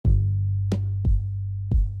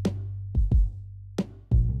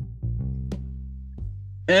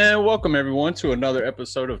And welcome everyone to another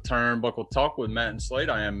episode of Turnbuckle Talk with Matt and Slade.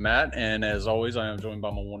 I am Matt, and as always, I am joined by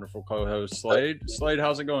my wonderful co-host Slade. Slade,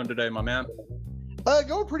 how's it going today, my man?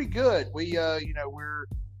 Going pretty good. We're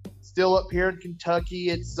still up here in Kentucky.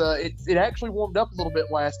 It actually warmed up a little bit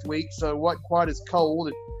last week, so it wasn't quite as cold.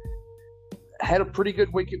 It had a pretty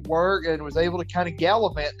good week at work and was able to kind of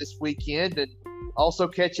gallivant this weekend and also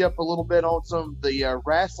catch up a little bit on some of the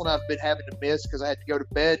wrestling I've been having to miss because I had to go to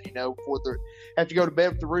bed, have to go to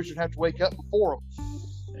bed with the Rooster and have to wake up before them.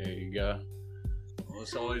 There you go. Well,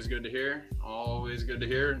 it's always good to hear. Always good to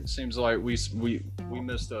hear. It seems like we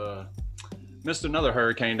missed another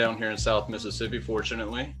hurricane down here in South Mississippi.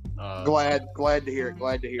 Fortunately, glad to hear it.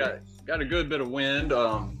 Glad to hear it. Got a good bit of wind,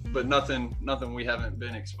 but nothing we haven't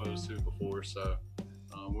been exposed to before. So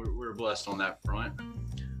we're blessed on that front.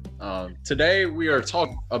 Today we are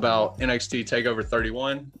talking about NXT Takeover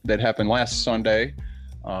 31 that happened last Sunday.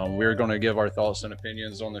 We're going to give our thoughts and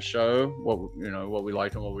opinions on the show, what we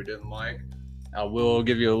liked and what we didn't like. I will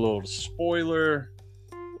give you a little spoiler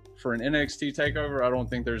for an NXT Takeover. I don't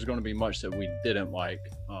think there's going to be much that we didn't like.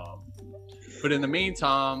 But in the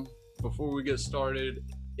meantime, before we get started,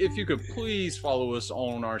 if you could please follow us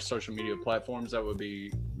on our social media platforms, that would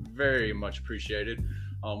be very much appreciated.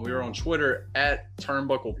 We are on Twitter at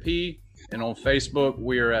TurnbuckleP, and on Facebook,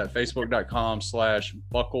 we are at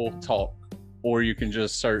facebook.com/BuckleTalk, or you can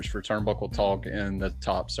just search for Turnbuckle Talk in the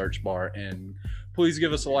top search bar. And please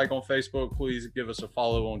give us a like on Facebook. Please give us a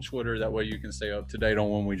follow on Twitter. That way you can stay up to date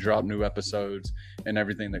on when we drop new episodes and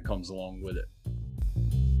everything that comes along with it.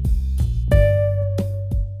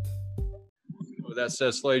 With that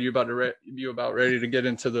said, Slade, you about ready to get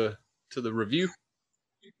into the review?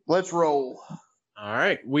 Let's roll. All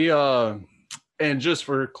right. And just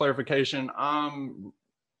for clarification, I'm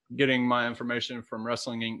getting my information from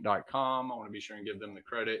WrestlingInc.com. I want to be sure and give them the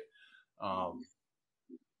credit.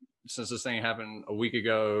 Since this thing happened a week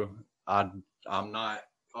ago, I'm not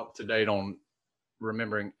up to date on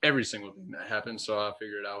remembering every single thing that happened, so I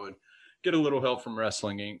figured I would get a little help from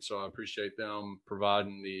Wrestling Inc. So I appreciate them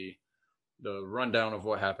providing the rundown of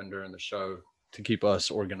what happened during the show to keep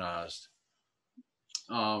us organized.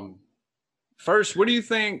 First, what do you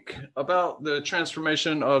think about the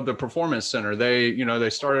transformation of the Performance Center? They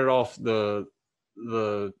started off the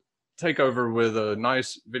takeover with a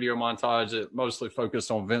nice video montage that mostly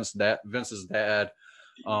focused on Vince's dad.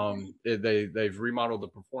 They've remodeled the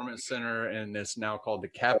Performance Center, and it's now called the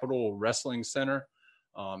Capitol Wrestling Center.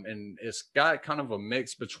 And it's got kind of a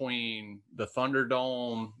mix between the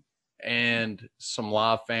Thunderdome and some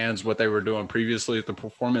live fans, what they were doing previously at the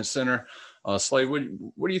Performance Center. Slade,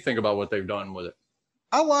 what do you think about what they've done with it?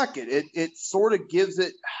 I like it. It sort of gives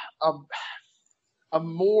it a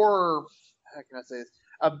more, how can I say this?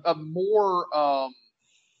 A more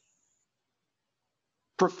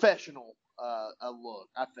professional a look,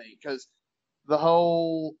 I think, because the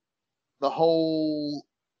whole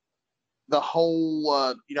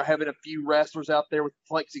having a few wrestlers out there with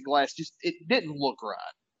plexiglass, just it didn't look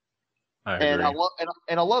right. I agree.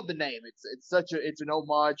 And I love the name. It's an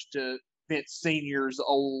homage to Vince Senior's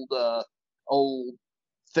old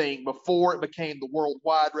thing before it became the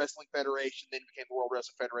Worldwide Wrestling Federation, then became the World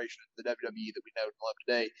Wrestling Federation, the WWE that we know and love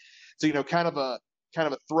today. So kind of a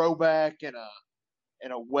throwback in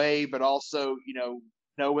a way, but also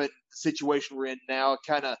knowing the situation we're in now,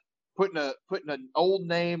 kind of putting an old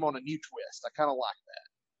name on a new twist. I kind of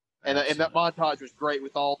like that. And that montage was great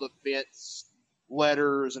with all the Vince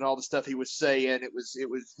letters and all the stuff he was saying. It was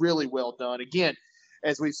really well done. Again,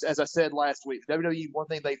 as I said last week, WWE, one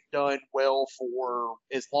thing they've done well for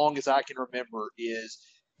as long as I can remember is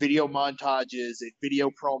video montages and video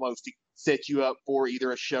promos to set you up for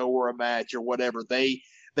either a show or a match or whatever. They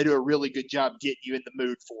do a really good job getting you in the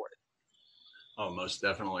mood for it. Oh, most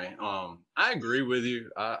definitely. I agree with you.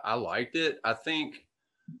 I liked it. I think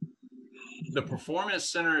the Performance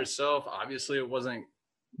Center itself, obviously it wasn't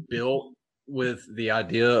built with the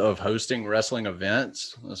idea of hosting wrestling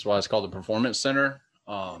events. That's why it's called the Performance Center.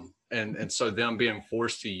 And so them being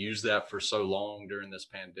forced to use that for so long during this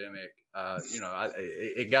pandemic,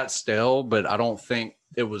 it got stale, but I don't think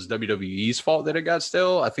it was WWE's fault that it got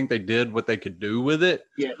stale. I think they did what they could do with it.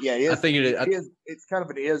 Yeah. It's kind of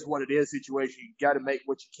an is what it is situation. You got to make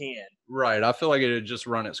what you can. Right. I feel like it had just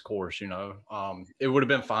run its course, it would have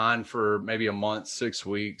been fine for maybe a month, 6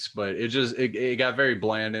 weeks, but it got very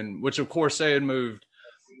bland, and which of course they had moved.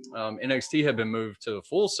 NXT had been moved to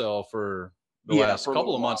Full Sail for the last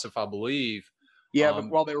couple of months, if I believe. Yeah, but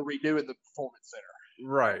while they were redoing the Performance Center.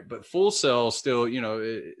 Right, but Full Sail still,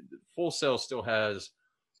 Full Sail still has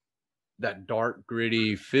that dark,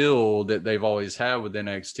 gritty feel that they've always had with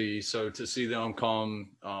NXT. So to see them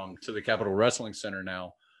come to the Capitol Wrestling Center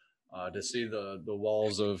now, to see the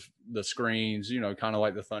walls of the screens, you know, kind of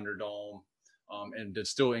like the Thunderdome, and to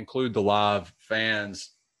still include the live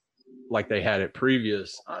fans like they had it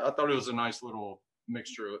previous, I thought it was a nice little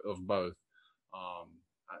mixture of both.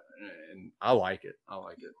 And I like it. I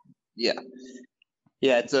like it. Yeah.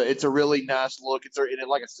 Yeah, it's a really nice look. And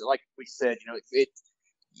like I said, like we said, you know,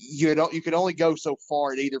 you could only go so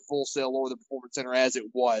far at either Full Sail or the Performance Center as it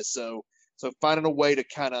was. So finding a way to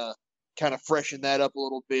kind of freshen that up a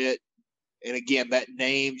little bit, and again, that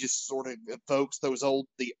name just sort of evokes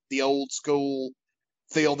the old school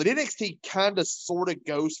feel that NXT kind of sort of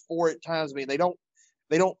goes for at times. I mean, they don't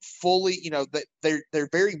fully, you know, they're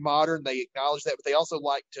very modern. They acknowledge that, but they also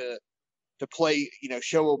like to play, you know,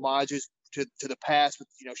 show homages to the past with,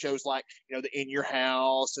 you know, shows like, you know, the In Your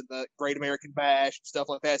House and the Great American Bash and stuff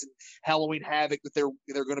like that, and Halloween Havoc that they're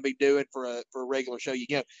going to be doing for a regular show. You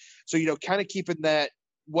know, so, you know, kind of keeping that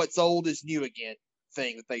what's old is new again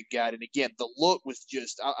thing that they've got. And again, the look was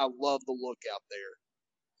just I love the look out there.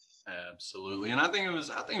 Absolutely, and I think it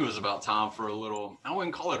was about time for a little. I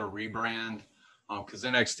wouldn't call it a rebrand, because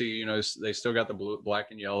NXT, you know, they still got the blue,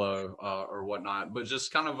 black, and yellow or whatnot, but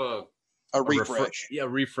just kind of a refresh.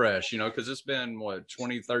 Refresh, you know, because it's been what,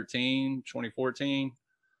 2013, 2014.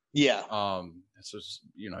 Yeah. So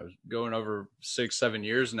you know, going over 6-7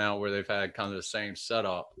 years now where they've had kind of the same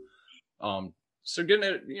setup. So getting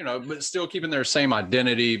it, you know, but still keeping their same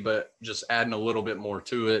identity, but just adding a little bit more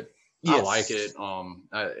to it. Yes. I like it.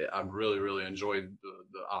 I really, really enjoyed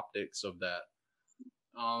the optics of that.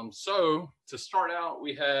 So to start out,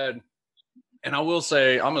 we had, and I will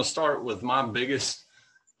say, I'm gonna start with my biggest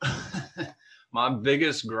my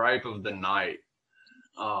biggest gripe of the night.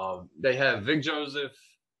 They have Vic Joseph,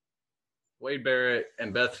 Wade Barrett,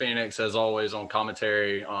 and Beth Phoenix, as always, on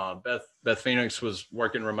commentary. Beth Phoenix was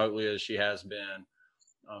working remotely, as she has been.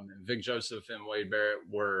 And Vic Joseph and Wade Barrett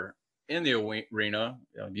were in the arena.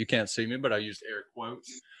 You can't see me, but I used air quotes,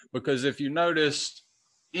 because if you noticed,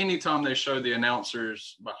 anytime they showed the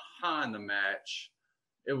announcers behind the match,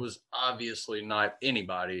 it was obviously not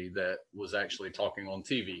anybody that was actually talking on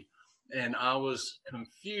TV. And I was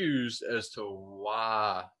confused as to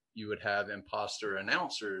why you would have imposter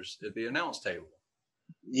announcers at the announce table.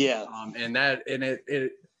 Yeah. And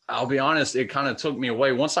it I'll be honest, it kind of took me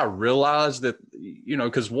away once I realized that, you know,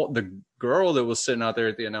 because what the girl that was sitting out there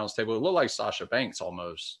at the announce table, it looked like Sasha Banks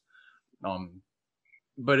almost.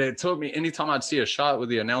 But it took me, anytime I'd see a shot with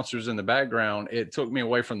the announcers in the background, it took me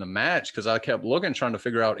away from the match, because I kept looking, trying to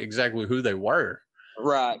figure out exactly who they were.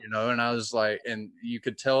 Right. You know, and I was like, and you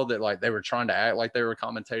could tell that like they were trying to act like they were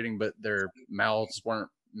commentating, but their mouths weren't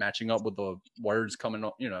matching up with the words coming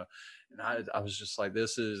up, you know. And I was just like,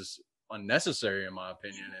 this is unnecessary in my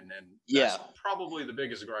opinion. And that's probably the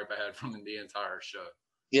biggest gripe I had from the entire show.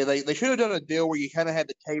 Yeah, they should have done a deal where you kind of had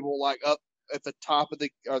the table like up at the top of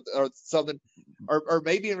the or something, or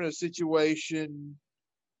maybe in a situation,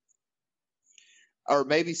 or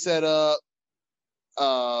maybe set up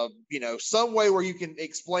you know, some way where you can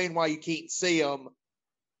explain why you can't see them,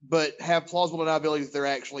 but have plausible deniability that they're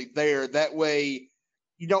actually there. That way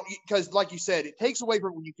you don't, because like you said, it takes away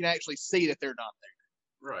from when you can actually see that they're not there.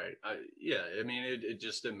 Right. I mean, it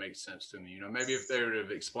just didn't make sense to me. You know, maybe if they would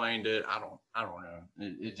have explained it, I don't know.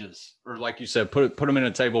 It just, or like you said, put them in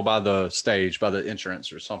a table by the stage, by the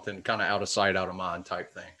entrance or something, kind of out of sight, out of mind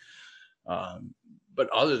type thing. But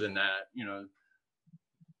other than that, you know,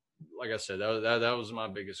 like I said, that was my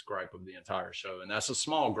biggest gripe of the entire show. And that's a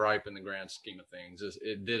small gripe in the grand scheme of things.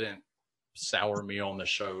 It didn't sour me on the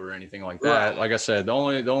show or anything like that. Right. Like I said, the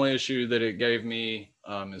only issue that it gave me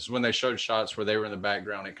is when they showed shots where they were in the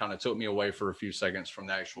background, it kind of took me away for a few seconds from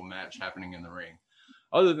the actual match happening in the ring.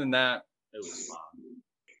 Other than that, it was fine.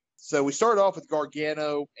 So we started off with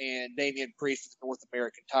Gargano and Damian Priest with the North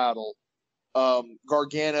American title.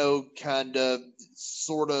 Gargano kind of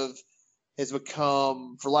sort of has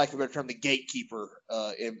become, for lack of a better term, the gatekeeper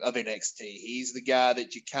of NXT. He's the guy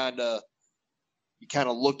that you kind of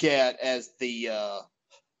look at as the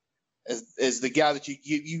guy that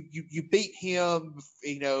you beat him,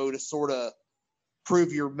 you know, to sort of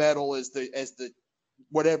prove your mettle as the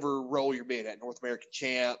whatever role you're being at, North American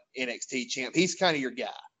champ, NXT champ. He's kind of your guy.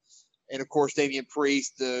 And of course, Damian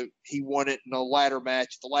Priest, he won it in a ladder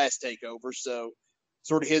match at the last takeover, so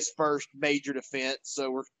sort of his first major defense.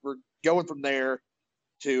 So we're going from there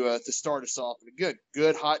to start us off. And a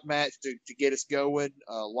good hot match to get us going.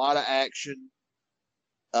 A lot of action.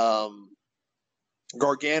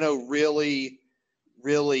 Gargano really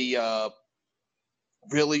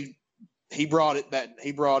he brought it,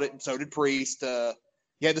 and so did Priest.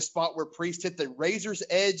 He had the spot where Priest hit the razor's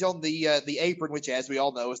edge on the apron, which, as we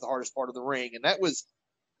all know, is the hardest part of the ring, and that was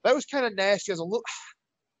kind of nasty. As a little,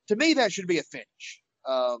 to me, that should be a finish.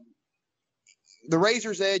 The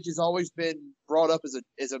razor's edge has always been brought up as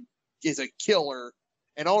a killer,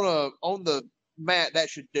 and on the mat that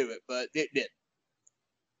should do it, but it didn't.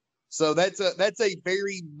 So that's a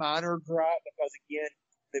very minor gripe, because again,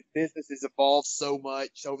 the business has evolved so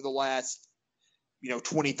much over the last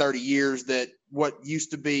 20, 30 years, that what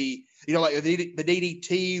used to be, like the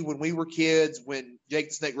DDT when we were kids, when Jake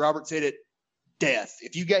the Snake Roberts hit it, death.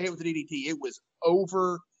 If you got hit with the DDT, it was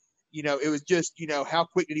over. It was just, how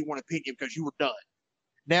quick did he want to pin you because you were done.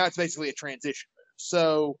 Now it's basically a transition move.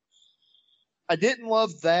 So I didn't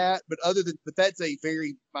love that, but that's a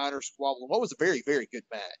very minor squabble. What was a very, very good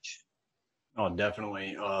match. Oh,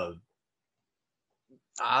 definitely.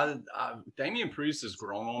 Damian Priest has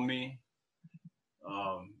grown on me.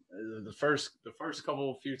 The first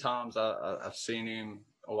few times I've seen him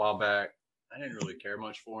a while back, I didn't really care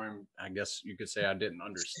much for him. I guess you could say I didn't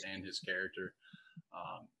understand his character.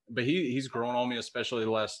 But he's grown on me, especially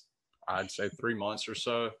the last, I'd say, 3 months or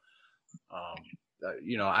so.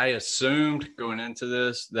 I assumed going into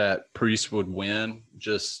this that Priest would win,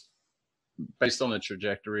 just based on the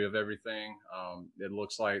trajectory of everything. It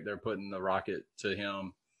looks like they're putting the rocket to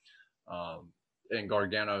him. And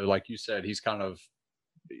Gargano, like you said, he's kind of,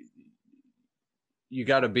 you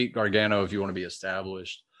got to beat Gargano if you want to be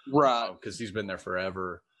established. Right. Because he's been there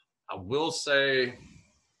forever. I will say,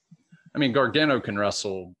 Gargano can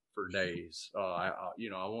wrestle for days. I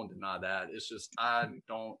won't deny that. It's just I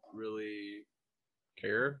don't really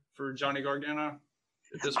care for Johnny Gargano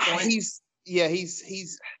at this point.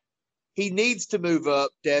 He needs to move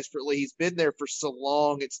up desperately. He's been there for so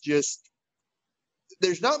long. It's just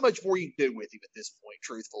there's not much more you can do with him at this point,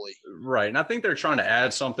 truthfully. Right, and I think they're trying to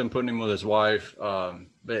add something, putting him with his wife. But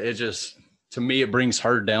it just, to me, it brings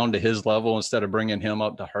her down to his level instead of bringing him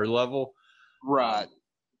up to her level. Right.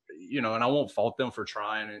 And I won't fault them for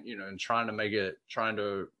trying, and trying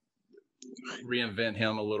to reinvent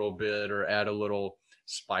him a little bit or add a little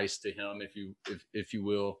spice to him, if you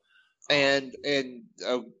will. And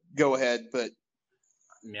go ahead, but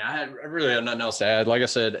I really had nothing else to add. Like I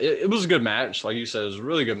said, it was a good match. Like you said, it was a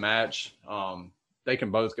really good match. They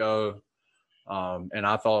can both go. And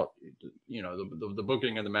I thought, the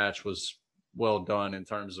booking of the match was well done in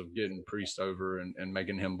terms of getting Priest over and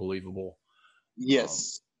making him believable.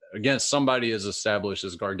 Yes. Against somebody as established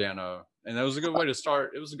as Gargano. And that was a good way to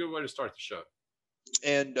start. It was a good way to start the show.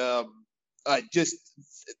 And just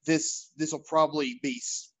this will probably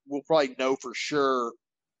we'll probably know for sure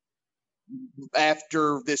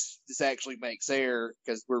after this actually makes air,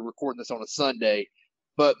 because we're recording this on a Sunday.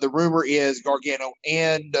 But the rumor is Gargano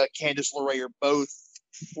and Candice LeRae are both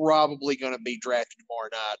probably going to be drafted tomorrow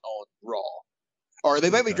night on Raw, or they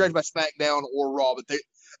may be drafted by SmackDown or Raw. But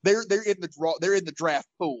they're in the draw. They're in the draft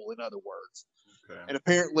pool, in other words. Okay. And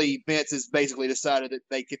apparently Vince has basically decided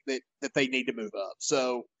that they need to move up.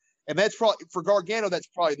 So, and that's probably for Gargano. That's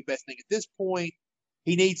probably the best thing at this point.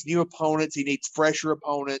 He needs new opponents. He needs fresher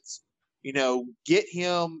opponents. Get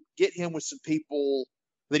him with some people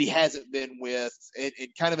that he hasn't been with, and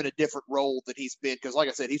kind of in a different role that he's been. Because, like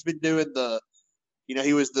I said, he's been doing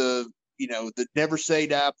he was the never say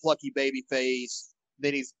die plucky baby face.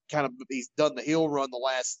 Then he's done the heel run the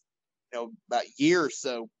last, about year or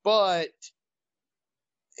so. But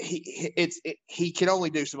he can only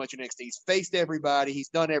do so much in NXT. He's faced everybody. He's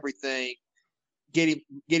done everything. Get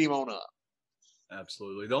him on up.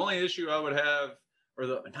 Absolutely. The only issue I would have,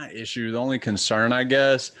 the only concern, I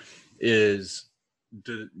guess, is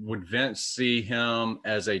would Vince see him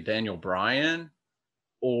as a Daniel Bryan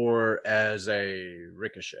or as a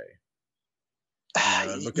Ricochet?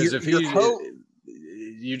 Because if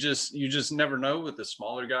you just never know with the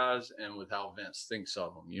smaller guys and with how Vince thinks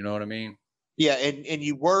of them. You know what I mean? Yeah, and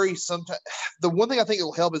you worry sometimes. The one thing I think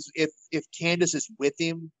it'll help is if Candice is with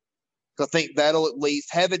him. I think that'll at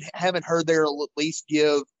least haven't heard there. Will at least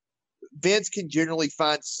give Vince can generally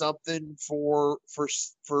find something for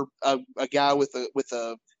a guy with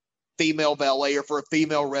a female valet, or for a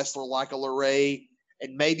female wrestler like a LeRae,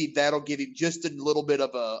 and maybe that'll give him just a little bit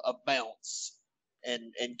of a bounce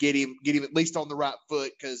and get him at least on the right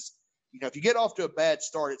foot. Because if you get off to a bad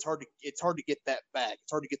start, it's hard to get that back.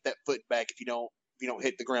 It's hard to get that foot back if you don't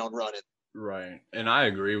hit the ground running. Right. And I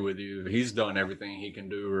agree with you. He's done everything he can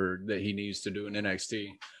do or that he needs to do in NXT.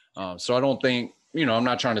 So I don't think, I'm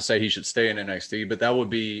not trying to say he should stay in NXT, but that would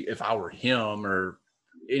be, if I were him or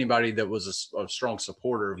anybody that was a strong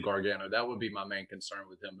supporter of Gargano, that would be my main concern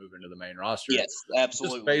with him moving to the main roster. Yes,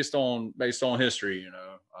 absolutely. Just based on history,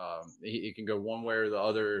 he can go one way or the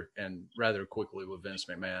other, and rather quickly with Vince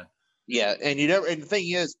McMahon. Yeah, and the thing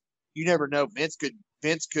is, you never know. Vince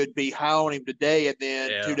could be high on him today, and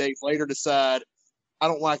then 2 days later decide, I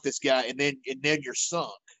don't like this guy, and then you're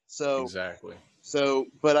sunk. So exactly. So,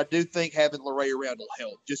 but I do think having LeRae around will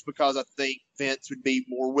help, just because I think Vince would be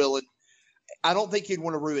more willing. I don't think he'd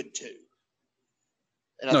want to ruin 2.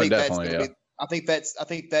 And I think that's going to be. I think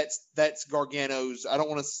that's Gargano's. I don't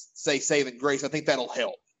want to say saving grace. I think that'll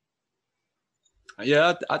help.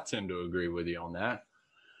 Yeah, I tend to agree with you on that.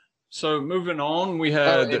 So moving on, we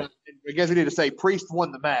had. I guess we need to say Priest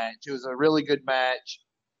won the match. It was a really good match.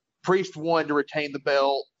 Priest won to retain the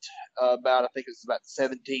belt. I think it was about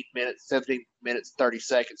 17 minutes, 30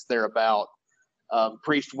 seconds thereabout.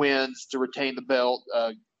 Priest wins to retain the belt,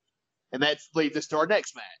 and that leads us to our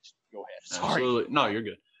next match. Go ahead. Sorry. Absolutely. No, you're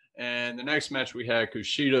good. And the next match we had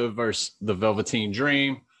Kushida versus the Velveteen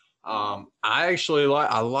Dream. I actually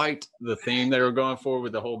liked the theme they were going for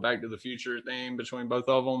with the whole Back to the Future theme between both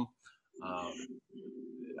of them.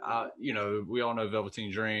 We all know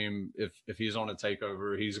Velveteen Dream. If he's on a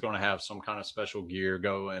takeover, he's going to have some kind of special gear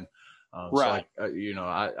going. Right. So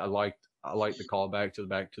I liked the callback to the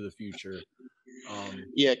Back to the Future.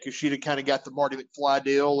 Kushida kind of got the Marty McFly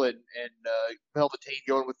deal, and Velveteen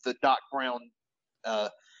going with the Doc Brown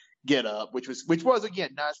get up, which was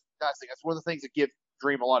again nice thing. That's one of the things that give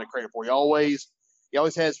Dream a lot of credit for. He always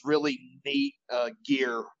has really neat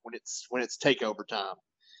gear when it's takeover time.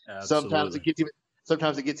 Absolutely.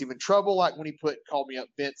 Sometimes it gets him in trouble, like when he put "Call Me Up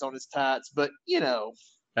Vince" on his tights. But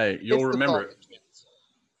hey, you'll remember it.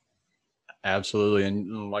 Absolutely,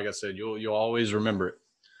 and like I said, you'll always remember it.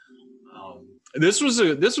 This was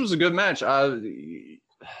a good match.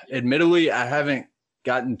 Admittedly, I haven't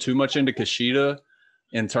gotten too much into Kushida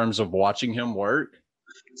in terms of watching him work.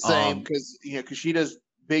 Same, because Kushida's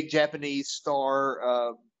big Japanese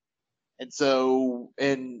star,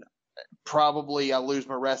 and probably I lose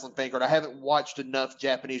my wrestling fan card. I haven't watched enough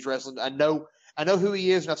Japanese wrestling. I know who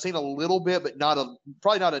he is, and I've seen a little bit, but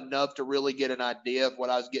probably not enough to really get an idea of what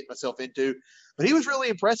I was getting myself into. But he was really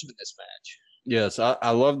impressive in this match. Yes,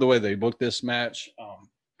 I love the way they booked this match.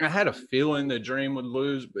 I had a feeling that Dream would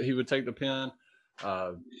lose, but he would take the pin.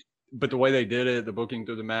 But the way they did it, the booking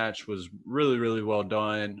through the match was really, really well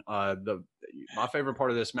done. My favorite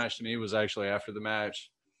part of this match to me was actually after the match.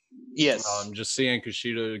 Yes. Just seeing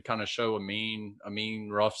Kushida kind of show a mean,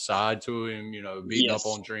 rough side to him, beating up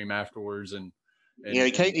on Dream afterwards and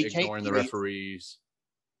ignoring the referees.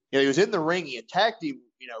 He was in the ring. He attacked him,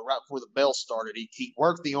 right before the bell started. He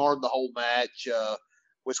worked the arm the whole match,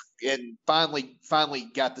 and finally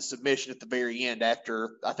got the submission at the very end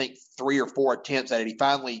after I think 3 or 4 attempts at it. He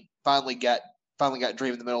finally got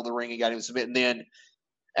Dream in the middle of the ring and got him to submit. And then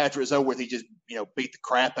after it was over with, he just beat the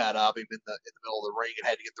crap out of him in the middle of the ring and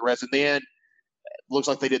had to get the rest. And then it looks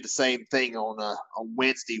like they did the same thing on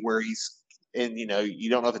Wednesday, where you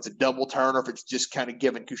don't know if it's a double turn or if it's just kind of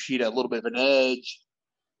giving Kushida a little bit of an edge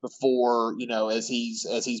before, as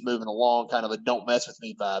he's moving along, kind of a don't mess with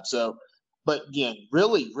me vibe. So, but again,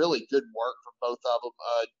 really, really good work from both of them.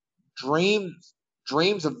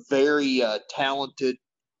 Dream's a very talented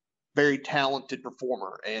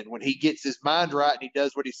performer, and when he gets his mind right and he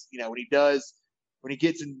does what when he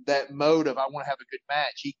gets in that mode of I want to have a good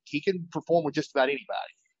match, he can perform with just about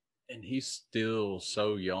anybody. And he's still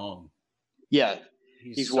so young. Yeah,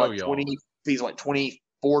 he's so young. 20. He's like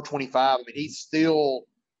 24, 25. I mean,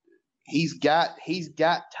 he's got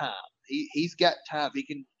time. He's got time. He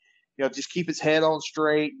can, just keep his head on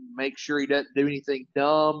straight and make sure he doesn't do anything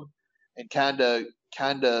dumb, and kind of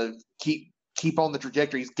keep on the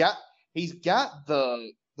trajectory. He's got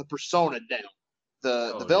the persona down.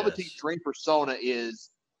 The Velveteen Dream persona is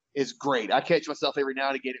great. I catch myself every now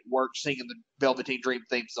and again at work singing the Velveteen Dream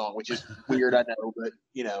theme song, which is weird, I know, but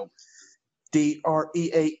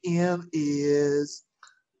DREAM is.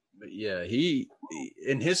 But yeah, he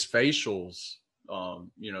in his facials,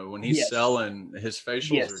 when he's selling, his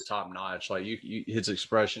facials are top notch. Like his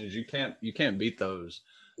expressions, you can't beat those.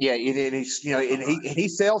 Yeah, and he's and he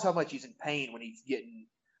sells how much he's in pain when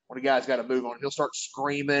a guy's got to move on. He'll start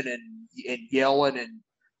screaming and yelling and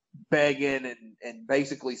begging and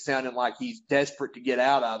basically sounding like he's desperate to get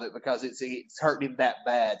out of it because it's hurting him that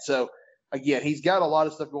bad. So again, he's got a lot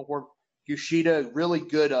of stuff going for him. Kushida, really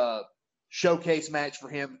good showcase match for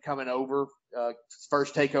him coming over, his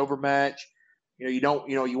first takeover match. You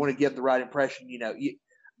want to give the right impression.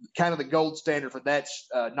 Kind of the gold standard for that's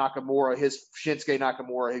Nakamura, his Shinsuke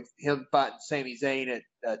Nakamura, him fighting Sami Zayn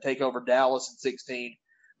at Takeover Dallas in 2016.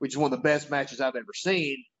 which is one of the best matches I've ever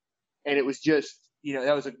seen. And it was just,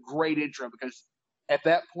 that was a great intro because at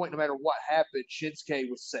that point, no matter what happened, Shinsuke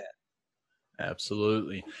was set.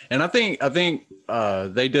 Absolutely. And I think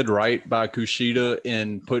they did right by Kushida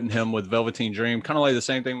in putting him with Velveteen Dream, kind of like the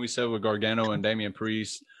same thing we said with Gargano and Damian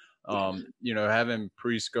Priest. Having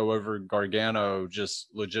Priest go over Gargano just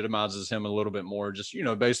legitimizes him a little bit more, just,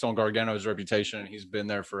 based on Gargano's reputation. He's been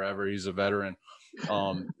there forever. He's a veteran.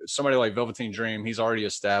 Somebody like Velveteen Dream, he's already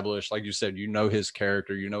established. Like you said, his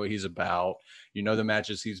character, what he's about, the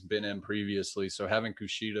matches he's been in previously. So having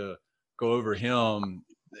Kushida go over him,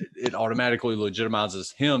 it automatically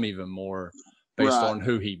legitimizes him even more based on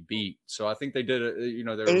who he beat. So I think they did it. They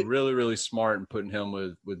were really, really smart in putting him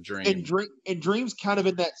with Dream. And Dream's kind of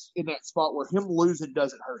in that spot where him losing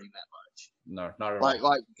doesn't hurt him that much. No, not at all.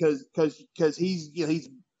 Like because he's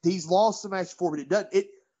lost the match before, but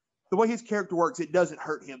the way his character works, it doesn't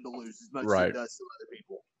hurt him to lose as much as it does to other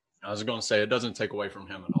people. I was going to say it doesn't take away from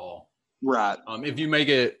him at all. Right.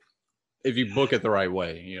 If you book it the right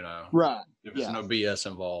way, Right. If there's no BS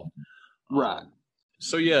involved. Right.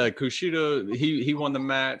 So yeah, Kushida, he won the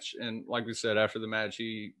match, and like we said, after the match,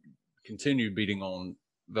 he continued beating on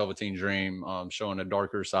Velveteen Dream, showing a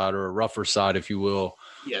darker side or a rougher side, if you will,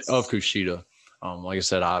 of Kushida. Like I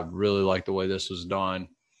said, I really like the way this was done.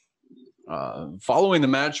 Following the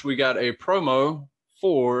match, we got a promo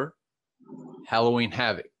for Halloween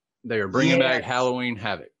Havoc. They are bringing back Halloween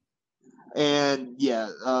Havoc. And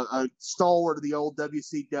a stalwart of the old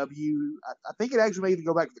WCW. I think it actually may even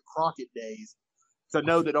go back to the Crockett days. So I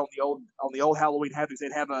know that on the old Halloween Havocs, they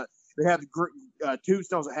have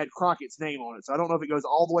tombstones that had Crockett's name on it. So I don't know if it goes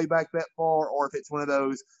all the way back that far or if it's one of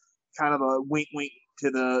those kind of a wink to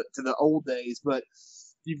the old days. But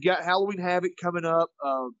you've got Halloween Havoc coming up.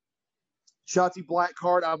 Shotzi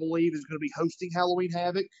Blackheart, I believe, is going to be hosting Halloween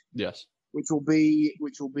Havoc. Yes. Which will be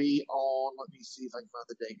on. Let me see if I can find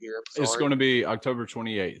the date here. It's going to be October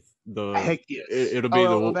 28th. Heck yes. It'll be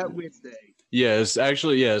that Wednesday. Yeah, it's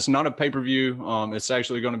not a pay-per-view. It's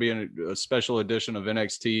actually going to be a special edition of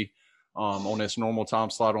NXT on its normal time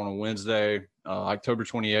slot on a Wednesday, October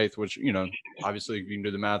 28th. Which obviously you can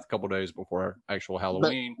do the math, a couple days before actual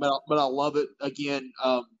Halloween. But I love it. Again,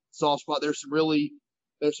 soft spot. There's some really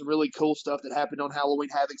cool stuff that happened on Halloween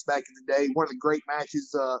Havocs back in the day. One of the great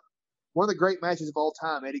matches of all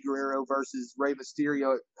time, Eddie Guerrero versus Rey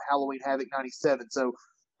Mysterio at Halloween Havoc 97. So,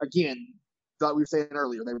 again, like we were saying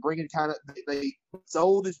earlier, they're bringing it's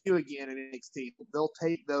old is new again in NXT. They'll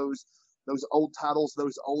take those old titles,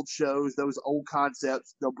 those old shows, those old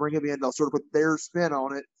concepts. They'll bring them in. They'll sort of put their spin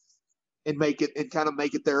on it and make it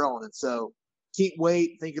their own. And so, can't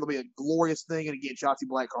wait. Think it'll be a glorious thing. And again, Shotzi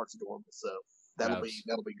Blackheart's adorable. So that'll be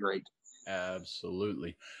great.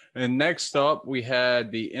 Absolutely. And next up, we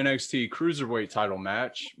had the NXT Cruiserweight title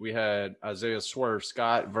match. We had Isaiah Swerve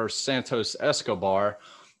Scott versus Santos Escobar.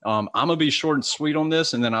 I'm going to be short and sweet on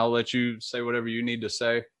this, and then I'll let you say whatever you need to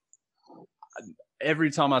say.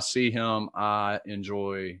 Every time I see him, I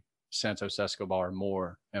enjoy Santos Escobar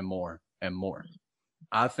more and more and more.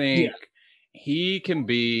 I think he can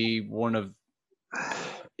be one of,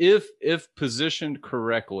 if positioned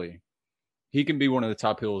correctly, he can be one of the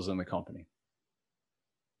top heels in the company.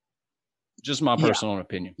 Just my personal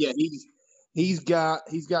opinion. Yeah, he's got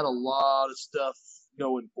a lot of stuff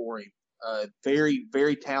going for him. Very,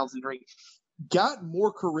 very talented ring. Got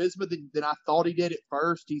more charisma than I thought he did at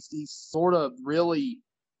first. He's sort of really,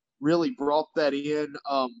 really brought that in.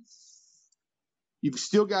 You've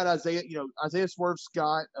still got Isaiah Swerve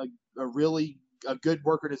Scott, a good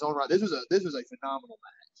worker in his own right. This was a phenomenal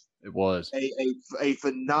match. It was a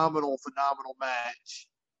phenomenal match.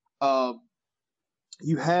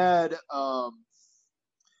 You had,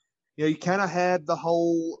 you kind of had the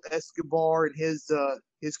whole Escobar and his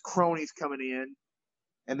cronies coming in,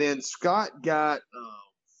 and then Scott got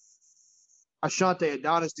Ashante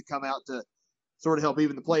Adonis to come out to sort of help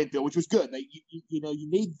even the playing field, which was good. You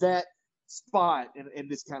need that spot in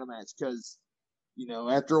this kind of match because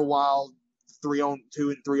after a while, 3-on-2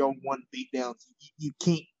 and 3-on-1 beatdowns, you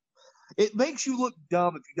can't. It makes you look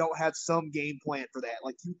dumb if you don't have some game plan for that.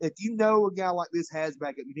 Like if a guy like this has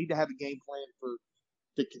backup, you need to have a game plan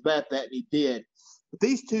to combat that, and he did. But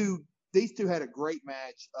these two had a great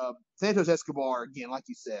match. Santos Escobar, again, like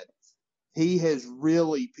you said, he has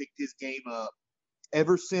really picked his game up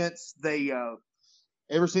ever since the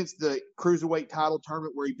Cruiserweight title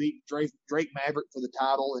tournament where he beat Drake Maverick for the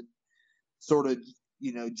title and sort of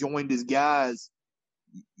joined his guys.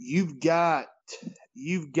 You've got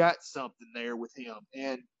something there with him.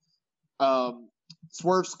 And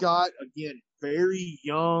Swerve Scott, again, very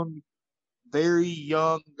young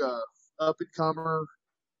up and comer.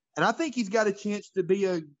 and I think he's got a chance to be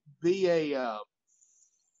a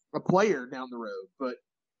player down the road. But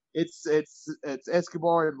it's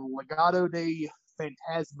Escobar and Legado de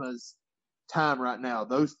Fantasma's time right now.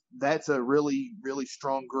 That's a really, really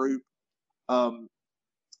strong group.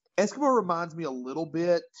 Escobar reminds me a little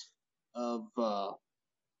bit of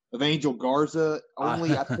Angel Garza.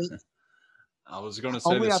 Only I think I was going to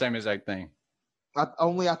say the same exact thing.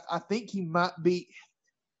 I think he might be.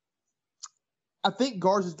 I think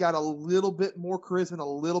Garza's got a little bit more charisma and a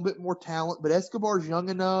little bit more talent, but Escobar's young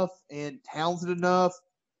enough and talented enough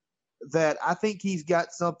that I think he's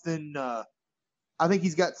got something. I think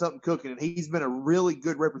he's got something cooking, and he's been a really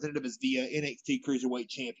good representative as the NXT Cruiserweight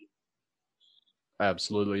Champion.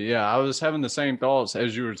 Absolutely, yeah. I was having the same thoughts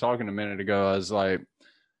as you were talking a minute ago. I was like,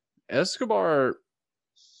 Escobar,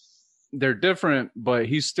 they're different, but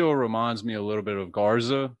he still reminds me a little bit of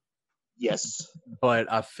Garza. Yes,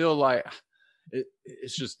 but I feel like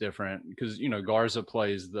it's just different because Garza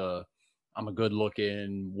plays the I'm a good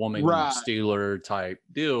looking woman stealer type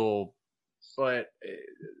deal, but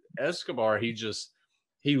Escobar he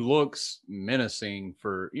looks menacing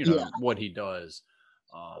for what he does,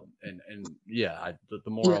 the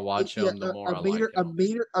more I watch him, the more I like him.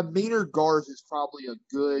 A meaner Garza is probably a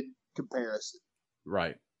good comparison,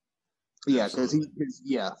 right? Yeah, because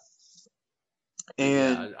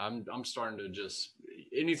and I'm starting to just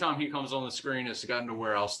anytime he comes on the screen, it's gotten to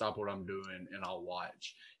where I'll stop what I'm doing and I'll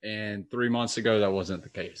watch. And 3 months ago, that wasn't the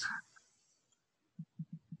case.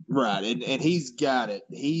 Right, and he's got it.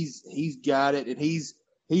 He's got it, and he's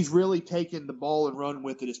really taken the ball and run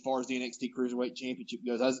with it as far as the NXT Cruiserweight Championship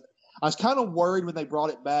goes. I was kind of worried when they brought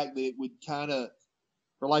it back that it would kind of,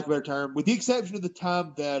 for lack of a better term, with the exception of the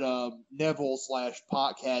time that Neville /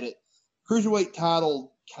 Pac had it, Cruiserweight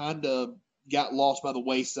title kind of got lost by the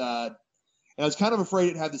wayside. And I was kind of afraid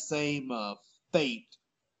it'd have the same fate.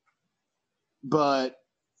 But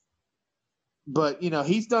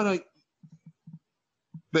he's done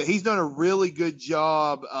a really good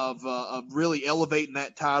job of really elevating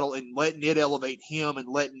that title and letting it elevate him and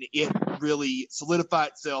letting it really solidify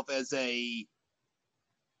itself as a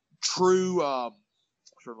true what's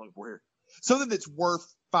what I'm looking for here. Something that's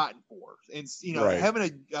worth fighting for. And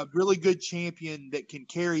having a really good champion that can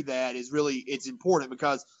carry that it's important,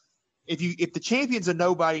 because if the champion's a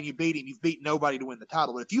nobody and you beat him, you've beaten nobody to win the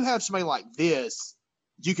title. But if you have somebody like this,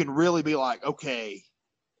 you can really be like, okay,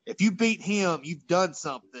 if you beat him, you've done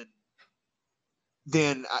something.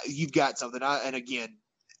 Then you've got something. And again,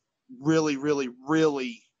 really, really,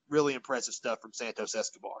 really, really impressive stuff from Santos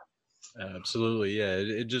Escobar. Absolutely, yeah.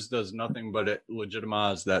 It just does nothing but it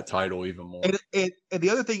legitimize that title even more. And the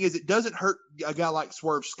other thing is, it doesn't hurt a guy like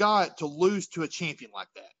Swerve Scott to lose to a champion like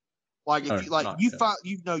that. Like if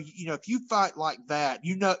you fight like that,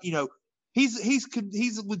 he's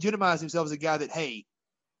legitimized himself as a guy that, hey,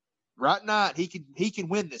 right now he can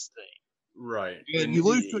win this thing. Right. And you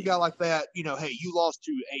lose to a guy like that, hey, you lost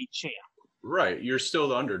to a champ. Right. You're still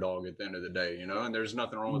the underdog at the end of the day, and there's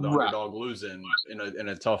nothing wrong with the underdog losing in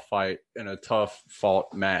a tough fight, in a tough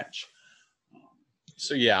fought match.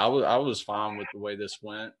 So yeah, I was fine with the way this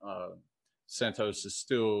went. Santos is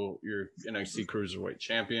still your NXT Cruiserweight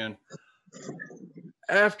champion.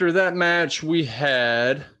 After that match, we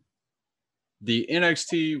had the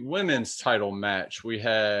NXT Women's title match. We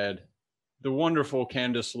had the wonderful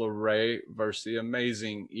Candice LeRae versus the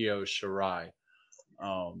amazing Io Shirai.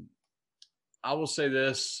 I will say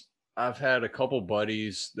this. I've had a couple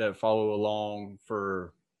buddies that follow along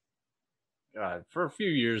for a few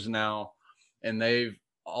years now, and they've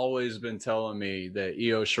always been telling me that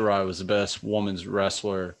Io Shirai was the best women's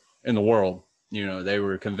wrestler in the world. They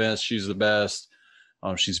were convinced she's the best.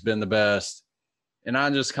 She's been the best. And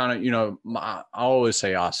I just kind of, I always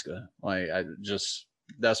say Asuka. Like,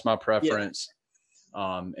 that's my preference.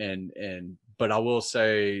 Yeah. But I will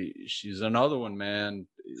say she's another one, man.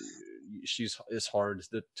 It's hard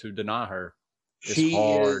to deny her. It's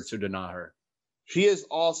hard to deny her. She is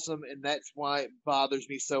awesome, and that's why it bothers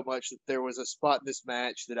me so much that there was a spot in this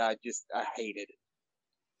match that I hated.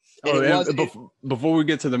 Before we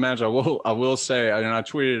get to the match, I will say, and I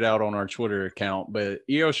tweeted it out on our Twitter account, but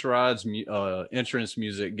Io Shirai's entrance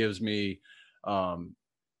music gives me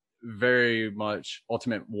very much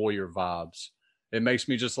Ultimate Warrior vibes. It makes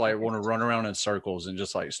me just like want to run around in circles and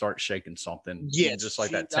just like start shaking something. Yes, just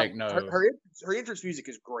like that techno. Her entrance music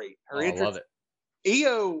is great. I love it.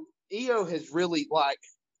 Io has really, like,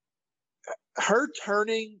 her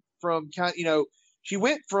turning from she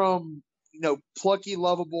went from plucky,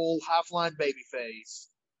 lovable, high flying babyface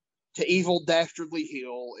to evil, dastardly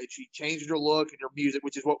heel, and she changed her look and her music,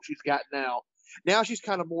 which is what she's got now. Now she's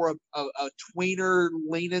kind of more of a tweener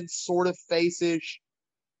leaning sort of face-ish.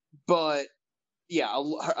 But yeah,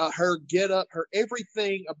 her get up, her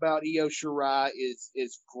everything about Io Shirai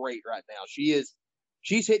is great right now. She's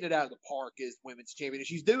hitting it out of the park as women's champion. And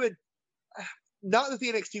she's doing, not that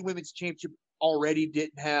the NXT Women's Championship already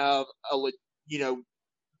didn't have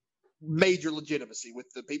major legitimacy with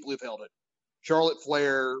the people who've held it. Charlotte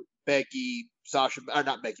Flair, Becky, Sasha, or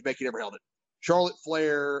not Becky. Becky never held it. Charlotte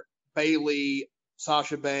Flair, Bayley,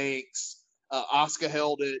 Sasha Banks, Asuka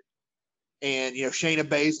held it, and Shayna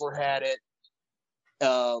Baszler had it.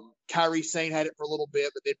 Kairi Sane had it for a little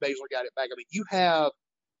bit, but then Baszler got it back. I mean, you have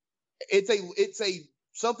it's a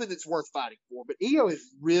something that's worth fighting for. But Io is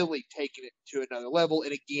really taking it to another level.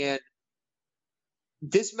 And again,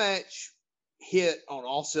 this match hit on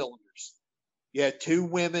all cylinders. You had two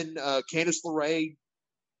women, Candice LeRae.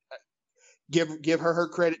 Give her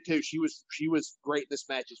credit too. She was great in this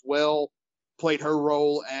match as well. Played her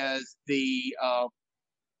role as the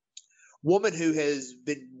woman who has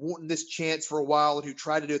been wanting this chance for a while and who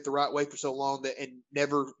tried to do it the right way for so long and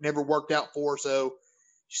never worked out for her. So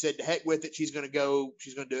she said, "To heck with it." She's going to do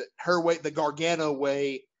it her way, the Gargano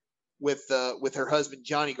way, with her husband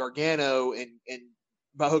Johnny Gargano, and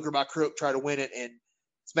by hook or by crook try to win it. And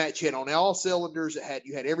this match hit on all cylinders.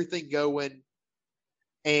 You had everything going,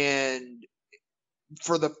 and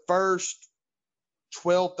for the first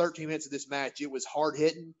 12, 13 minutes of this match, it was hard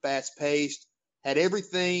hitting, fast paced, had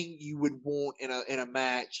everything you would want in a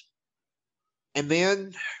match. And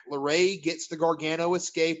then LeRae gets the Gargano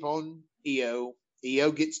escape on Io.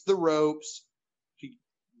 Io gets the ropes.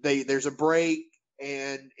 There's a break,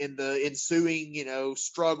 and in the ensuing,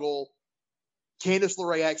 struggle, Candice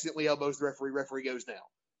LeRae accidentally elbows the referee. Referee goes down.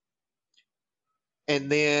 And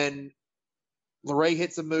then LeRae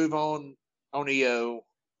hits a move on Io.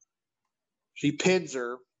 She pins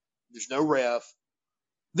her. There's no ref.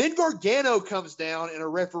 Then Gargano comes down in a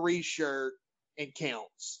referee's shirt and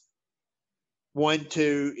counts. 1,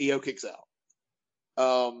 2, Io kicks out.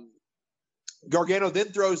 Gargano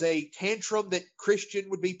then throws a tantrum that Christian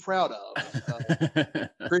would be proud of.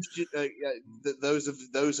 Christian, those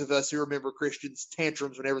of us who remember Christian's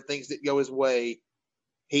tantrums whenever things didn't go his way,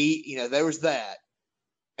 there was that.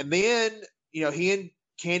 And then, he and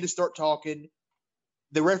Candice start talking.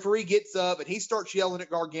 The referee gets up and he starts yelling at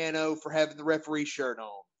Gargano for having the referee shirt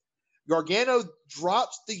on. Gargano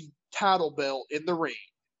drops the title belt in the ring.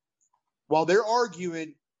 While they're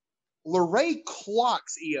arguing, LeRae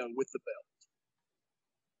clocks Io with the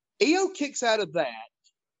belt. Io kicks out of that,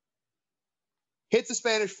 hits the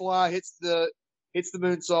Spanish fly, hits the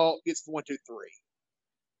moonsault, gets the 1, 2, 3.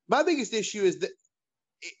 My biggest issue is that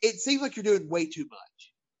it seems like you're doing way too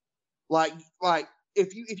much. Like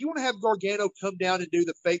if you want to have Gargano come down and do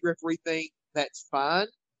the fake referee thing, that's fine.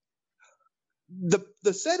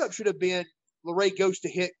 The setup should have been LeRae goes to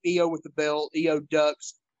hit Io with the belt. Io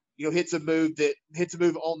ducks, hits a move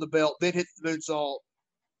on the belt, then hits the moonsault,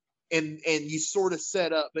 and you sort of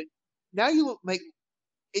set up. But now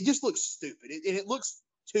it just looks stupid, and it looks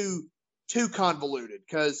too convoluted,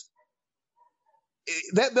 because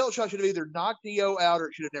that belt shot should have either knocked Io out or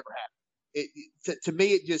it should have never happened. To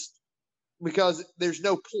me, it just, because there's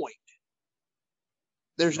no point.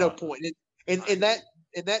 There's no point, and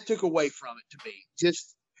that took away from it to me.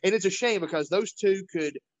 And it's a shame, because those two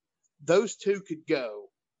could go,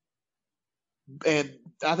 and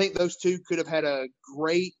I think those two could have had a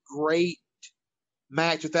great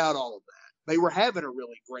match without all of that. They were having a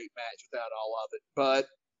really great match without all of it, but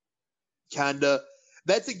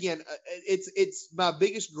that's, again, it's my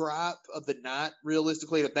biggest gripe of the night.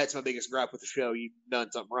 Realistically, if that's my biggest gripe with the show, you've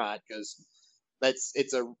done something right, because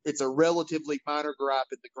it's a relatively minor gripe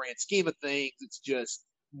in the grand scheme of things. It's just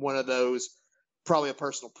one of those, probably a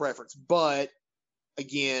personal preference. But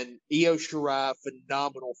again, Io Shirai,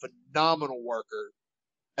 phenomenal worker.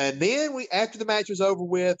 And then after the match was over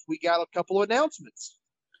with, we got a couple of announcements.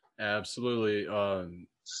 Absolutely.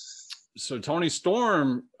 So Toni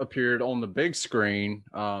Storm appeared on the big screen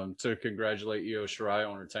to congratulate Io Shirai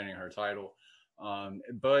on retaining her title.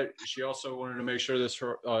 But she also wanted to make sure this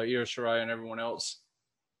Io Shirai and everyone else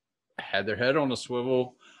had their head on a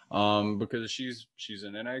swivel, because she's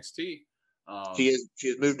in NXT. She has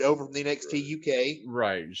moved over from the NXT UK.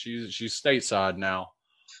 Right. She's stateside now.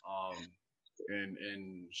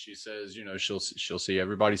 And she says, she'll see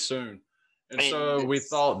everybody soon. And so we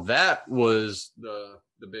thought that was the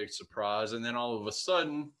big surprise. And then all of a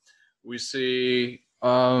sudden we see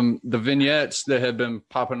the vignettes that have been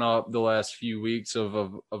popping up the last few weeks of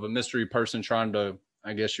a mystery person trying to,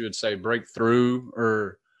 I guess you would say, break through,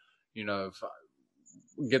 or,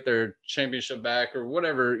 get their championship back or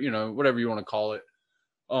whatever, whatever you want to call it.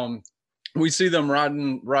 We see them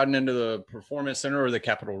riding into the Performance Center or the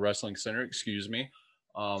Capitol Wrestling Center, excuse me,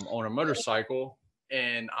 on a motorcycle.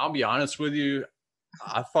 And I'll be honest with you,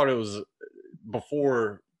 I thought it was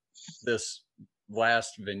before this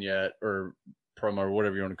last vignette or promo or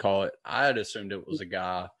whatever you want to call it. I had assumed it was a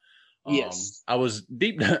guy. Yes. I was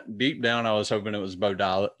deep down. I was hoping it was Bo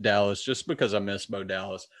Dallas, just because I miss Bo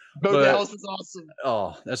Dallas. Dallas was awesome.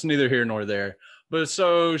 Oh, that's neither here nor there. But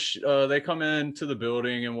so they come into the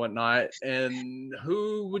building and whatnot, and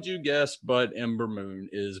who would you guess but Ember Moon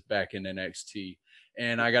is back in NXT?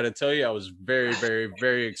 And I got to tell you, I was very, very,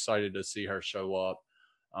 very excited to see her show up.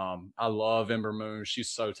 I love Ember Moon. She's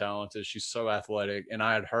so talented. She's so athletic. And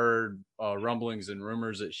I had heard rumblings and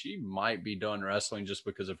rumors that she might be done wrestling just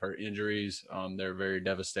because of her injuries. They're very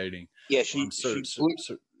devastating. Yeah, so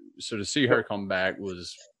to see her come back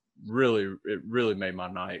was really made my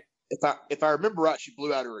night. If I remember right, she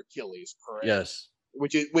blew out her Achilles, correct? Yes.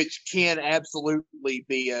 Which can absolutely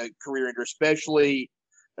be a career ender, especially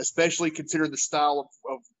considering the style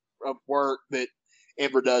of work that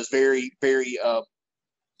Ember does. Very, very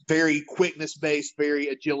very quickness based, very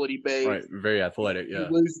agility based, right? Very athletic. Yeah.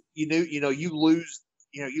 You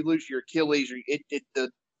lose your Achilles, or the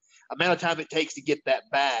amount of time it takes to get that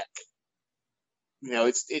back.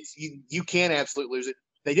 You can absolutely lose it.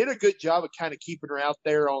 They did a good job of kind of keeping her out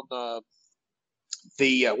there on the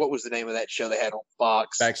what was the name of that show they had on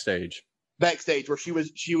Fox? Backstage, where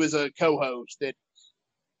she was a co-host, and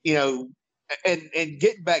and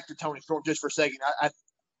getting back to Toni Storm just for a second,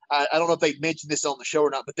 I don't know if they mentioned this on the show or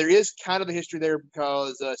not, but there is kind of a history there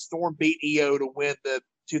because Storm beat EO to win the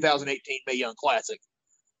 2018 Mae Young Classic.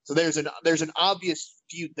 So there's an obvious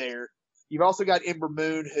feud there. You've also got Ember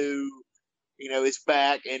Moon, who is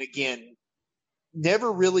back, and again,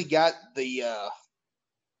 never really got the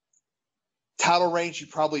title reign she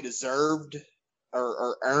probably deserved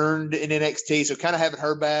or earned in NXT. So kind of having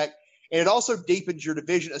her back, and it also deepens your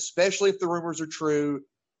division, especially if the rumors are true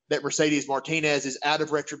that Mercedes Martinez is out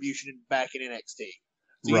of Retribution and back in NXT.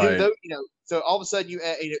 So right. So all of a sudden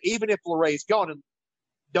even if LeRae's gone, and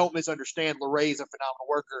don't misunderstand, LeRae's a phenomenal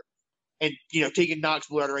worker, and Tegan Knox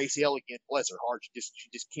blew out her ACL again. Bless her heart, she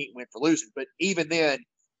just can't win for losing. But even then,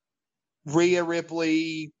 Rhea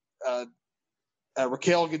Ripley,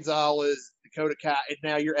 Raquel Gonzalez, Dakota Kai, and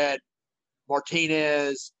now you're adding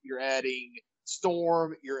Martinez, you're adding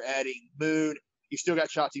Storm, you're adding Moon, you still got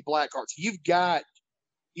Shotzi Blackheart. So you've got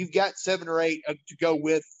 7 or 8 to go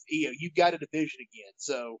with EO. You've got a division again.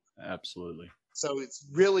 So absolutely. So it's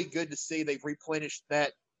really good to see they've replenished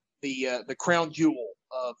that the crown jewel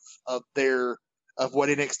of what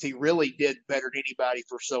NXT really did better than anybody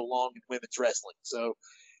for so long in women's wrestling. So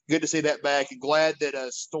good to see that back, and glad that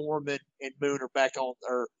Storm and Moon are back on.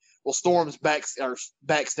 Storm's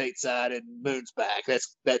backstage side and Moon's back.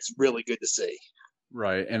 That's really good to see.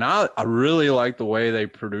 Right, and I really like the way they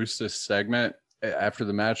produced this segment after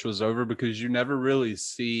the match was over, because you never really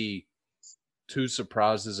see 2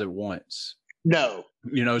 surprises at once. No.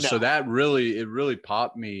 So that really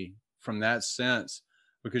popped me from that sense,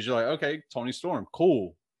 because you're like, okay, Toni Storm,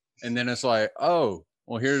 cool. And then it's like, oh,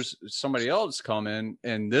 well, here's somebody else coming.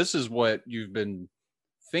 And this is what you've been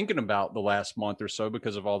thinking about the last month or so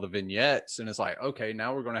because of all the vignettes. And it's like, okay,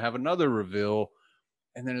 now we're going to have another reveal.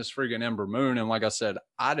 And then it's friggin' Ember Moon. And like I said,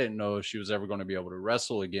 I didn't know if she was ever going to be able to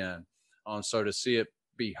wrestle again. So to see it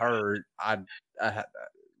be her, I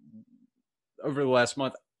over the last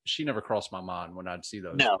month, she never crossed my mind when I'd see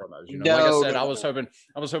those promos. Like I said, I was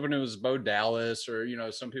hoping it was Bo Dallas,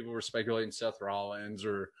 or some people were speculating Seth Rollins,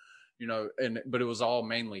 or but it was all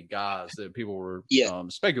mainly guys that people were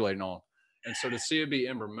speculating on. And so to see it be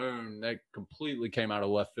Ember Moon, that completely came out of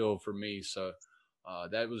left field for me. So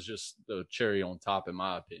that was just the cherry on top, in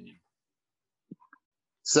my opinion.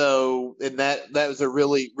 So, and that was a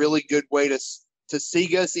really, really good way to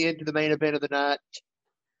segue us into the main event of the night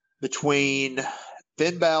between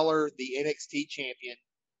Finn Balor, the NXT champion,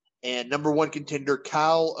 and number 1 contender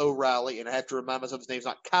Kyle O'Reilly. And I have to remind myself his name's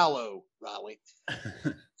not Kyle O'Reilly,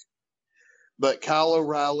 but Kyle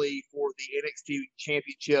O'Reilly for the NXT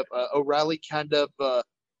championship. O'Reilly kind of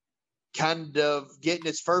getting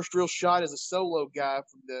his first real shot as a solo guy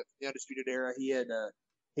from the Undisputed Era.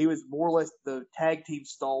 He was more or less the tag team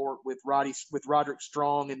stalwart with Roderick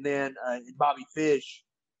Strong, and then Bobby Fish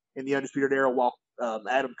in the Undisputed Era, while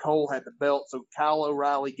Adam Cole had the belt. So Kyle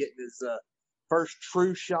O'Reilly getting his first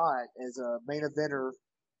true shot as a main eventer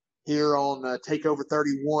here on Takeover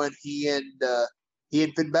 31. He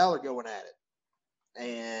and Finn Balor going at it,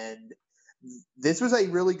 and this was a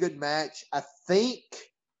really good match. I think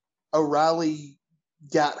O'Reilly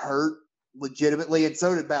got hurt legitimately, and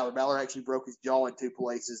so did Balor. Balor actually broke his jaw in 2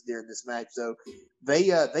 places during this match, so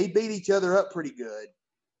they beat each other up pretty good.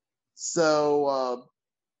 So,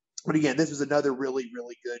 but again, this was another really,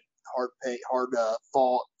 really good, hard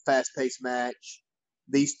fought, fast paced match.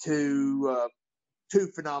 These two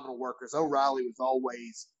phenomenal workers. O'Reilly was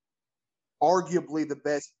always arguably the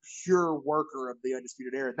best pure worker of the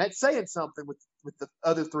Undisputed Era, and that's saying something with the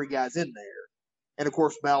other 3 guys in there. And of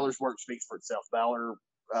course, Balor's work speaks for itself. Balor,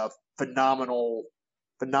 phenomenal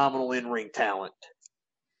in-ring talent.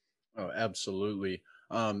 Oh, absolutely.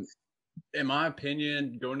 In my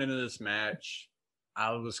opinion, going into this match,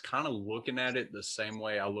 I was kind of looking at it the same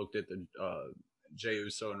way I looked at the Jey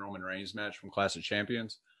Uso and Roman Reigns match from Clash of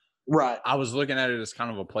Champions. Right. I was looking at it as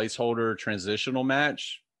kind of a placeholder transitional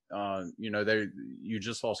match. You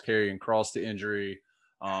just lost Karrion Kross to injury,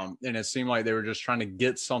 and it seemed like they were just trying to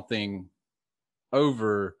get something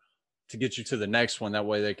over to get you to the next one. That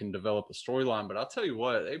way they can develop a storyline. But I'll tell you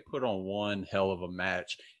what, they put on one hell of a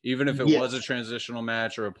match. Even if it was a transitional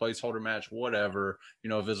match or a placeholder match, whatever,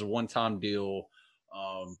 if it's a one-time deal,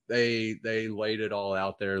 they laid it all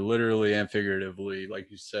out there, literally and figuratively,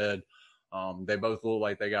 like you said. They both looked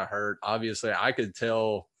like they got hurt. Obviously, I could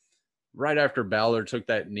tell right after Balor took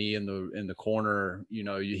that knee in the corner,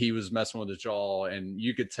 he was messing with his jaw, and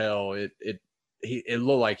you could tell it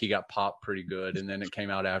looked like he got popped pretty good. And then it came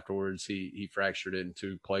out afterwards, he fractured it in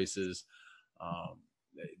 2 places.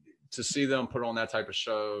 To see them put on that type of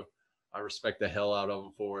show, I respect the hell out of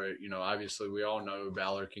them for it. Obviously we all know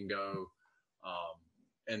Balor can go.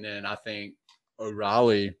 And then I think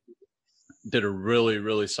O'Reilly did a really,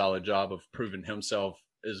 really solid job of proving himself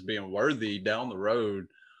as being worthy down the road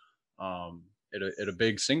at a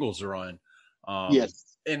big singles run.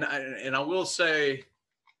 Yes. And I will say,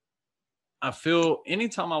 I feel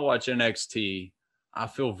anytime I watch NXT, I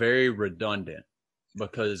feel very redundant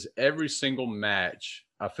because every single match,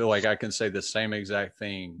 I feel like I can say the same exact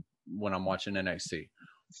thing when I'm watching NXT.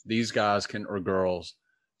 These guys or girls,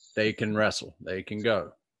 they can wrestle, they can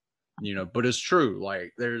go, but it's true.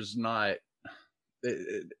 Like there's not,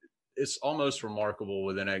 it's almost remarkable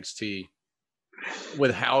with NXT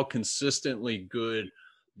with how consistently good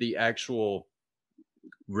the actual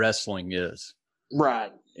wrestling is.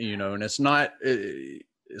 Right. And it's not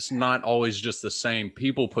always just the same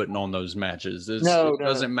people putting on those matches. It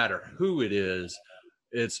doesn't matter who it is.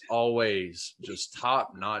 It's always just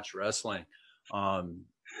top-notch wrestling.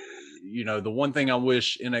 The one thing I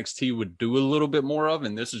wish NXT would do a little bit more of,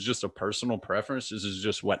 and this is just a personal preference, this is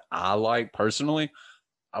just what I like personally,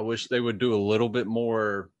 I wish they would do a little bit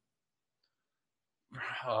more,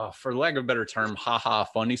 for lack of a better term,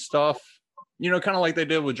 funny stuff. Kind of like they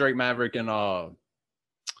did with Drake Maverick and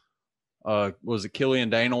was it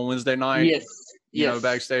Killian Dane on Wednesday night? Yes.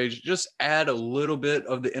 Backstage. Just add a little bit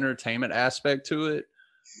of the entertainment aspect to it.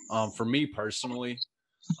 For me personally,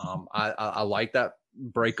 I like that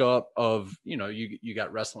breakup of you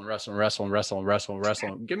got wrestling.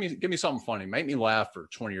 Give me something funny, make me laugh for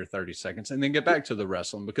 20 or 30 seconds, and then get back to the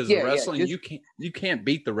wrestling, because the wrestling, you can't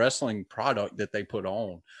beat the wrestling product that they put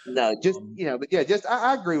on. No,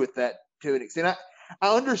 I agree with that to an extent.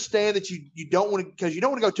 I understand that you don't want to, because you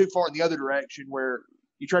don't want to go too far in the other direction where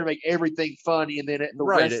you try to make everything funny and then the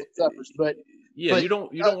wrestling suffers. But you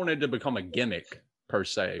don't want it to become a gimmick per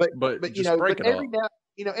se. But just break it up.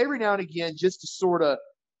 Every now and again, just to sort of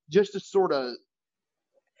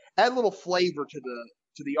add a little flavor to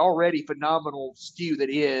the already phenomenal stew that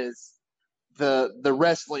is the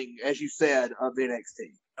wrestling, as you said, of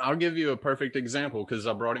NXT. I'll give you a perfect example because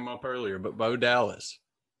I brought him up earlier, but Bo Dallas.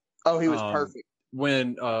 Oh, he was perfect.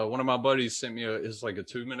 When one of my buddies sent me it's like a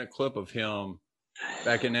 2-minute clip of him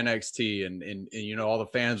back in NXT, and all the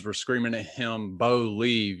fans were screaming at him, Bo,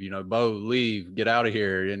 leave, Bo, leave, get out of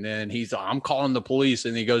here. And then he's like, I'm calling the police.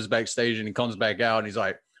 And he goes backstage and he comes back out and he's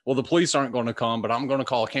like, well, the police aren't going to come, but I'm going to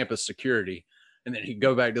call campus security. And then he'd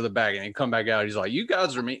go back to the back and he'd come back out. He's like, you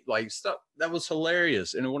guys are like stuff. That was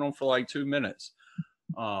hilarious. And it went on for like 2 minutes.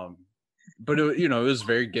 But it was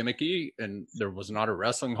very gimmicky, and there was not a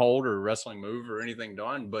wrestling hold or a wrestling move or anything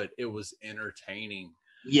done, but it was entertaining.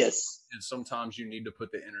 Yes. And sometimes you need to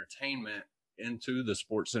put the entertainment into the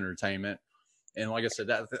sports entertainment. And like I said,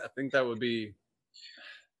 I think that would be,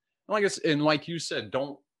 like you said,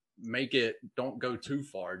 don't go too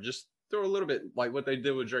far. Just throw a little bit, like what they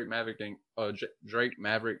did with Drake Maverick and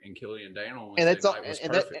Killian Dane on Wednesday night was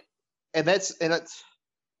perfect.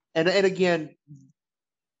 And again,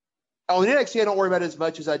 on NXT, I don't worry about it as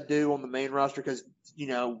much as I do on the main roster, because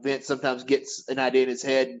Vince sometimes gets an idea in his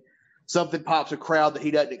head and something pops a crowd that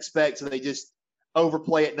he doesn't expect, so they just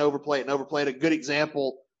overplay it. A good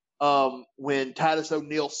example when Titus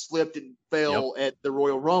O'Neil slipped and fell at the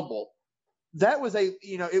Royal Rumble. That was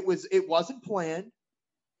it wasn't planned,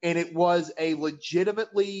 and it was a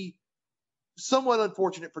legitimately somewhat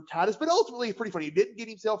unfortunate for Titus, but ultimately pretty funny. He didn't get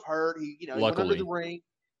himself hurt. He went under the ring.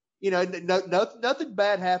 Nothing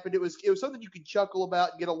bad happened. It was something you could chuckle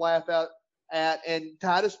about and get a laugh out at. And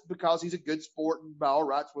Titus, because he's a good sport and by all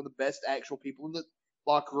rights one of the best actual people in the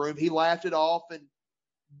locker room, he laughed it off, and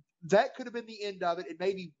that could have been the end of it. And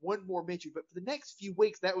maybe one more mention, but for the next few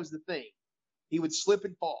weeks, that was the thing. He would slip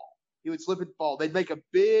and fall. They'd make a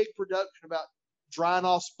big production about drying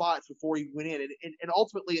off spots before he went in, and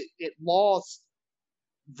ultimately it lost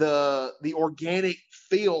the organic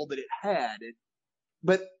feel that it had.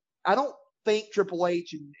 But I don't think Triple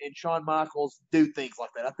H and Shawn Michaels do things like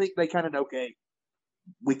that. I think they kind of know, okay,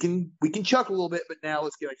 we can chuckle a little bit, but now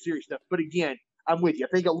let's get like serious stuff. But again, I'm with you. I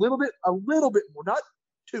think a little bit more, not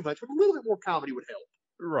too much, but a little bit more comedy would help.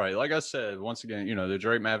 Right. Like I said, once again, the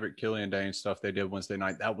Drake Maverick, Killian Dane stuff they did Wednesday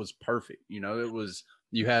night, that was perfect. It was,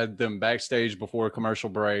 you had them backstage before a commercial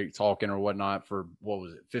break talking or whatnot for,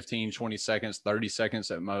 15, 20 seconds, 30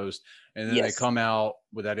 seconds at most. And then they come out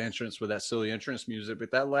with that entrance, with that silly entrance music. But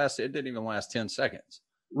it didn't even last 10 seconds.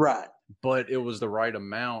 Right. But it was the right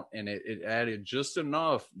amount, and it added just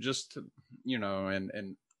enough just to,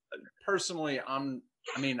 and personally,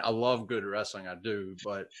 I love good wrestling. I do,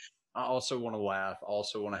 but I also want to laugh,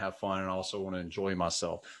 also want to have fun, and also want to enjoy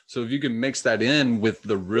myself. So if you can mix that in with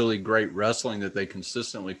the really great wrestling that they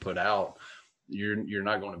consistently put out, you're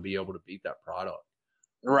not going to be able to beat that product.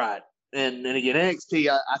 Right. And again, NXT,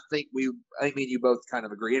 I think me and you both kind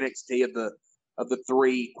of agree. NXT of the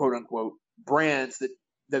three quote unquote brands that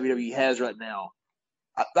WWE has right now,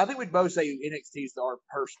 I think we'd both say NXT is our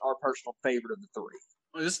personal favorite of the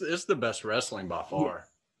three. It's the best wrestling by far.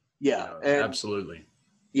 Yeah, absolutely.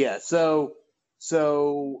 Yeah, so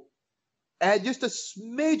add just a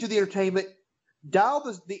smidge of the entertainment. Dial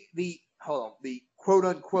the quote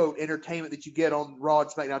unquote entertainment that you get on Raw and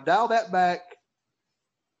SmackDown. Dial that back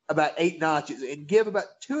about 8 notches and give about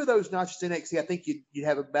 2 of those notches to NXT. I think you'd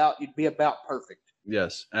be about perfect.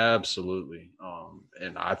 Yes, absolutely.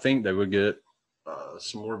 And I think they would get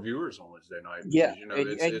some more viewers on Wednesday night.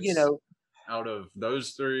 Because, out of those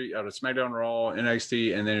three, out of SmackDown, Raw,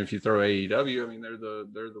 NXT, and then if you throw AEW,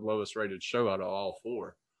 they're the lowest rated show out of all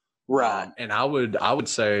 4. Right. And I would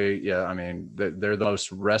say, they're the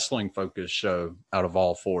most wrestling focused show out of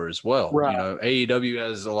all 4 as well. Right. AEW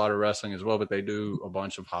has a lot of wrestling as well, but they do a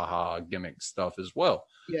bunch of gimmick stuff as well.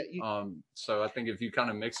 Yeah. So I think if you kind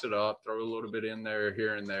of mix it up, throw a little bit in there,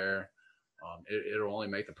 here and there, it'll only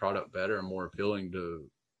make the product better and more appealing to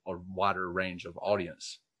a wider range of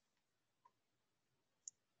audience.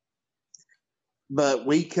 But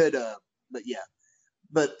we could,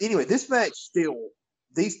 but anyway, this match still,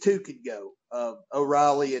 these two could go.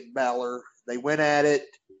 O'Reilly and Balor, they went at it.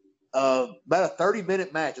 About a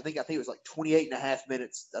 30-minute match. I think it was like 28 and a half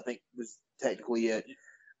minutes, I think was technically it.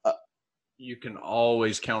 You can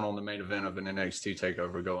always count on the main event of an NXT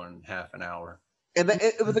Takeover going half an hour. But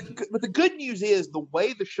the good news is the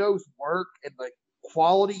way the shows work and the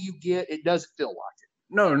quality you get, it does feel like it.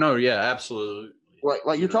 No, yeah, absolutely.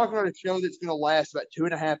 Like you're talking about a show that's going to last about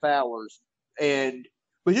 2.5 hours, but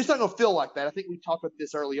it's just not going to feel like that. I think we talked about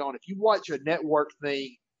this early on. If you watch a network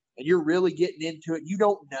thing and you're really getting into it, you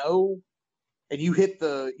don't know, and you hit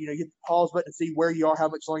the pause button to see where you are, how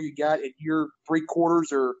much longer you got, and you're 3/4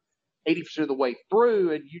 or 80% of the way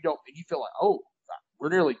through, and you feel like, oh, we're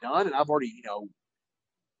nearly done, and I've already,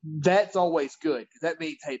 that's always good because that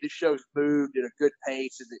means, hey, this show's moved at a good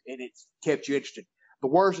pace and it's kept you interested. The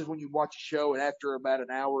worst is when you watch a show and after about an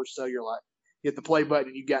hour or so, you're like, you hit the play button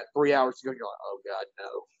and you got 3 hours to go. And you're like, oh God,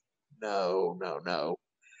 no.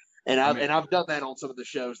 And I've done that on some of the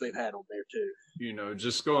shows they've had on there too.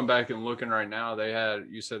 Just going back and looking right now,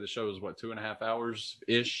 you said the show was 2.5 hours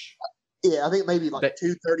ish. Yeah, I think maybe like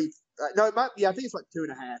 2:30. No, it might be. I think it's like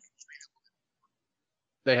 2.5.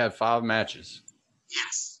 They had 5 matches.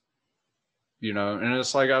 Yes. And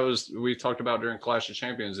it's like we talked about during Clash of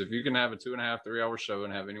Champions. If you can have a 2.5, 3 hour show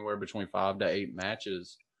and have anywhere between 5 to 8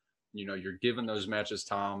 matches, you're giving those matches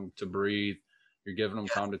time to breathe. You're giving them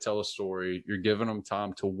time to tell a story. You're giving them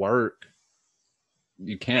time to work.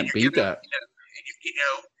 You can't beat that. You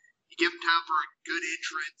give them time for a good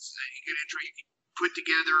entrance. You can put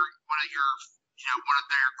together one of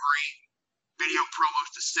their great video promos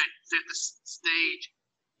to set the stage.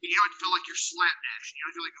 You don't feel like you're slapdash. You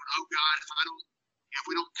don't feel like, oh God, if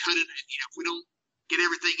we don't cut it, if we don't get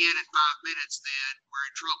everything in 5 minutes, then we're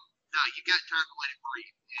in trouble. No, you got time to let it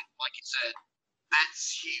breathe. And like you said,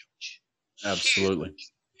 that's huge. Absolutely.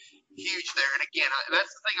 Huge. huge there. And again,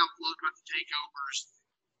 that's the thing I love about the takeovers.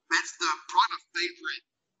 That's probably my favorite.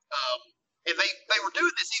 And they were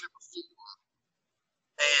doing this even before,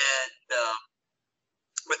 and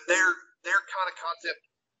with their kind of concept,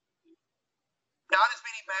 not as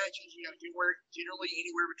many matches. Generally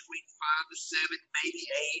anywhere between 5 to 7, maybe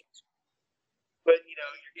 8. But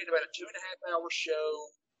you're getting about a 2.5-hour show.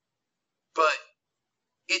 But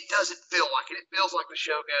it doesn't feel like it. It feels like the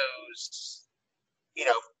show goes, an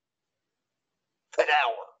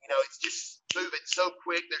hour. It's just moving so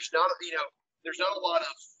quick. There's not a lot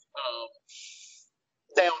of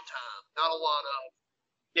downtime, not a lot of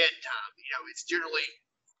dead time. It's generally,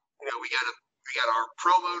 we got our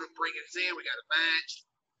promo to bring us in. We got a match,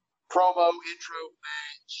 promo, intro,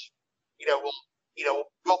 match.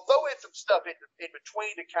 We'll throw in some stuff in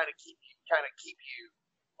between to kind of keep you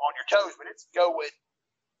on your toes, but it's going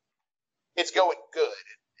good,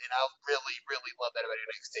 and I really, really love that about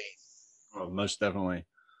NXT. Oh, most definitely.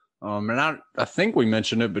 And I think we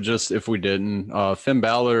mentioned it, but just if we didn't, Finn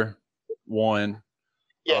Balor won.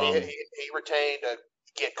 Yeah, he retained a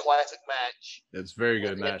classic match. It's very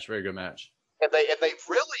good match. Very good match. And they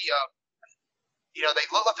really, they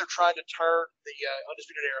look like they're trying to turn the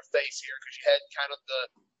Undisputed Era face here, because you had kind of the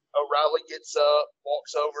O'Reilly gets up,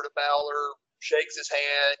 walks over to Balor, shakes his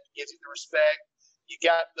hand, gives him the respect. You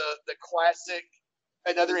got the classic,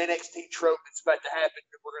 another NXT trope that's about to happen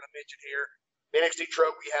that we're going to mention here. The NXT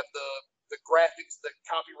trope, we have the graphics, the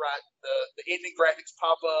copyright, the ending graphics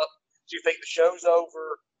pop up. So you think the show's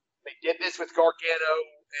over. They did this with Gargano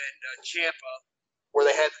and Ciampa, where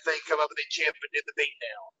they had the thing come up and then Ciampa did the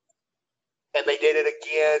beatdown. And they did it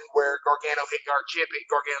again where Ciampa hit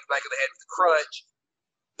Gargano in the back of the head with the crutch.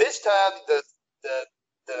 This time,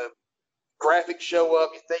 the graphics show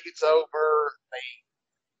up. You think it's over. They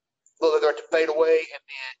look like they're about to fade away, and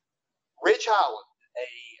then Ridge Holland,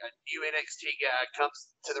 a new NXT guy, comes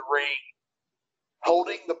to the ring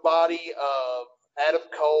holding the body of Adam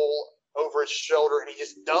Cole over his shoulder, and he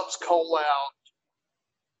just dumps Cole out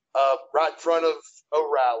right in front of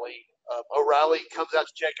O'Reilly. O'Reilly comes out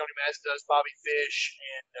to check on him, as does Bobby Fish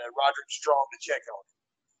and Roderick Strong to check on him.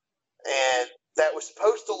 And that was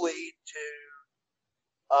supposed to lead to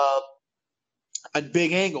a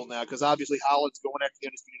big angle now, because obviously Holland's going after the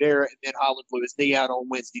Undisputed Era, and then Holland blew his knee out on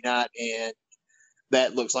Wednesday night, and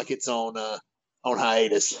that looks like it's on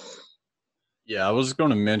hiatus. Yeah, I was going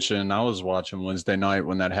to mention, I was watching Wednesday night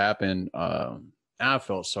when that happened. I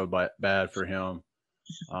felt so bad for him.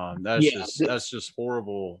 That's just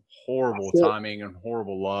horrible timing and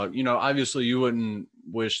horrible luck. Obviously you wouldn't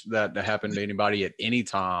wish that to happen to anybody at any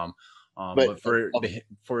time. But for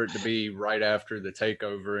it to be right after the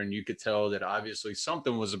takeover, and you could tell that obviously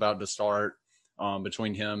something was about to start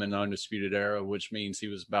between him and the Undisputed Era, which means he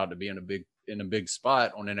was about to be in a big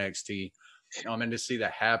spot on NXT. And to see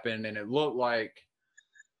that happen, and it looked like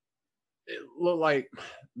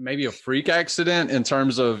maybe a freak accident in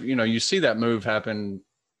terms of, you see that move happen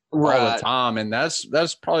all the time, and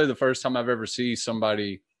that's probably the first time I've ever seen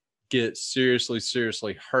somebody get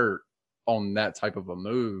seriously hurt on that type of a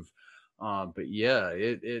move. But yeah,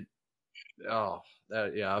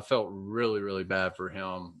 I felt really, really bad for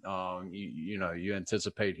him. You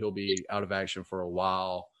anticipate he'll be out of action for a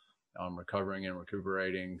while, recovering and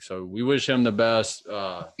recuperating. So we wish him the best.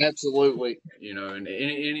 Absolutely. And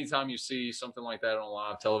anytime you see something like that on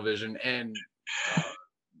live television, and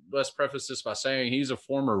let's preface this by saying he's a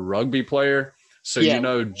former rugby player. So,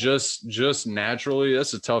 just naturally,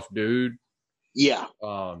 that's a tough dude. Yeah.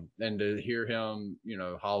 And to hear him,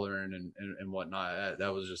 hollering and whatnot,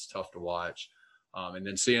 that was just tough to watch. And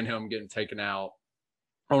then seeing him getting taken out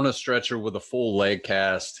on a stretcher with a full leg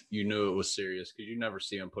cast, you knew it was serious, because you never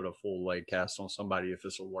see him put a full leg cast on somebody if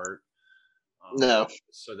this will work. No.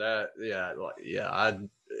 So I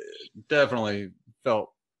definitely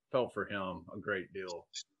felt for him a great deal.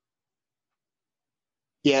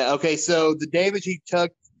 Yeah. Okay. So the damage he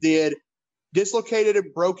took did dislocated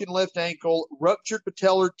and broken left ankle, ruptured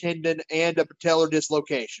patellar tendon, and a patellar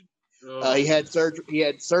dislocation. He had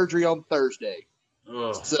surgery on Thursday.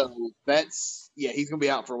 So he's going to be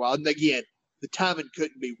out for a while. And again, the timing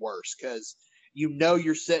couldn't be worse, because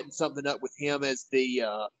you're setting something up with him as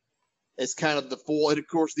as kind of the full. And of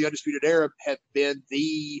course, the Undisputed Era have been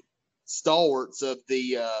the stalwarts of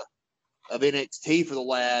NXT for the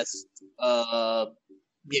last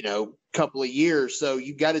couple of years. So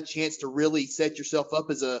you've got a chance to really set yourself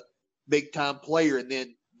up as a big time player, and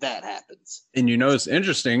then that happens. And it's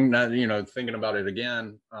interesting now, thinking about it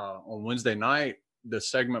again, on Wednesday night, the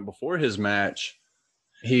segment before his match,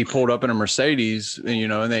 he pulled up in a Mercedes,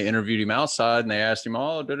 and they interviewed him outside, and they asked him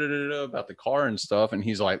about the car and stuff, and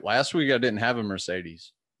he's like, "Last week I didn't have a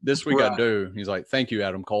Mercedes. This week I do." He's like, "Thank you,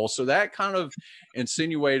 Adam Cole." So that kind of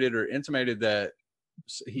insinuated or intimated that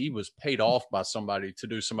he was paid off by somebody to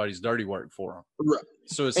do somebody's dirty work for him. Right.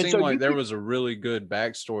 So it seemed like there was a really good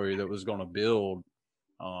backstory that was going to build.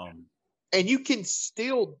 And you can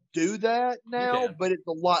still do that now, but it's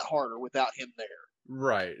a lot harder without him there.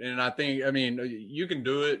 Right. And I mean, you can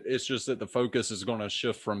do it. It's just that the focus is going to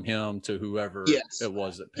shift from him to whoever it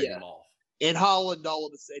was that paid him off. And Holland, all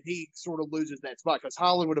of a sudden, he sort of loses that spot because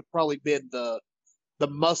Holland would have probably been the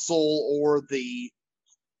muscle or the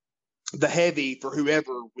heavy for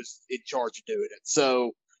whoever was in charge of doing it.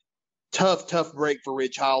 So tough break for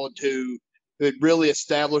Ridge Holland, who had really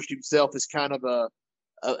established himself as kind of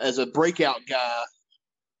as a breakout guy,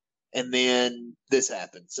 and then this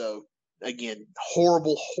happened. So again,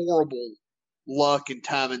 horrible luck and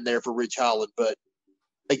timing there for Ridge Holland. But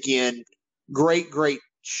again, great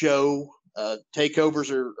show.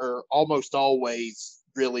 Takeovers are almost always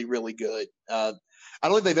really, really good. I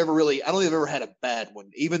don't think they've ever had a bad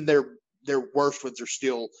one. Even their worst ones are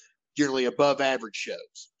still generally above average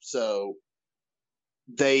shows. So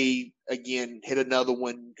they again hit another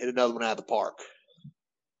one out of the park.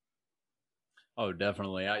 Oh,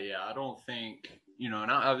 definitely. I don't think, and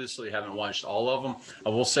I obviously haven't watched all of them. I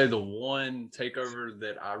will say the one takeover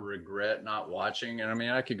that I regret not watching, and I mean,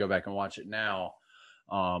 I could go back and watch it now.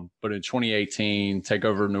 But in 2018,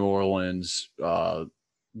 Takeover New Orleans,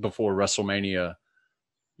 before WrestleMania,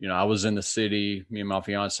 I was in the city. Me and my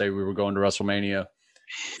fiance, we were going to WrestleMania.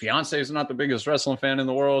 Fiance is not the biggest wrestling fan in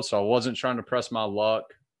the world, so I wasn't trying to press my luck.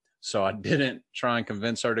 So I didn't try and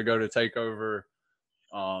convince her to go to Takeover.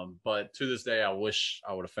 But to this day, I wish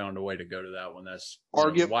I would have found a way to go to that one. That's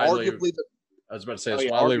arguably. I was about to say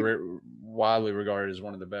it's widely regarded as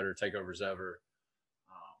one of the better takeovers ever.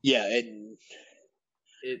 And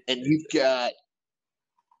you've got.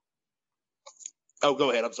 Oh,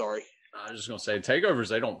 go ahead. I'm sorry. I was just gonna say takeovers.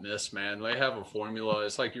 They don't miss, man. They have a formula.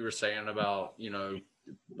 It's like you were saying about a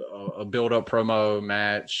build-up promo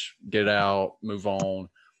match, get out, move on.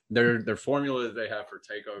 Their formula that they have for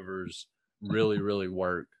takeovers really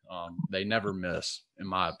work. They never miss, in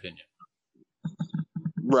my opinion.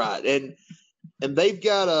 Right, and they've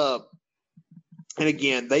got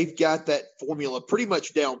they've got that formula pretty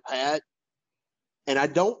much down pat. And I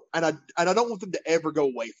don't want them to ever go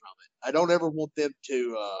away from it. I don't ever want them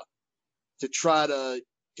to try to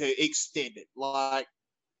extend it. Like,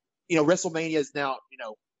 WrestleMania is now,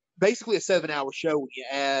 basically a 7-hour show when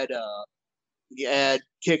you add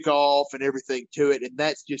kickoff and everything to it, and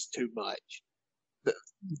that's just too much.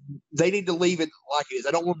 They need to leave it like it is.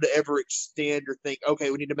 I don't want them to ever extend or think,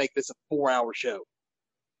 okay, we need to make this a 4-hour show.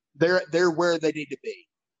 They're where they need to be.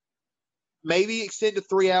 Maybe extend to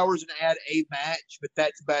 3 hours and add a match, but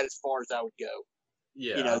that's about as far as I would go.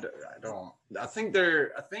 Yeah, I don't. I think they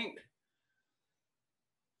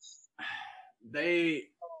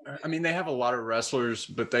have a lot of wrestlers,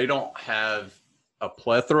 but they don't have a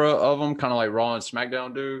plethora of them, kind of like Raw and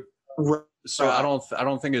SmackDown do. Right. So I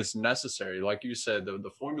don't think it's necessary. Like you said,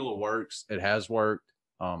 the formula works. It has worked.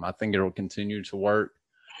 I think it will continue to work.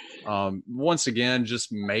 Once again,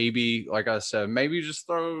 just maybe, like I said, maybe just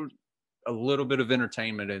throw a little bit of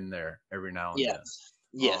entertainment in there every now and then.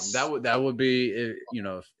 Yes. That would be,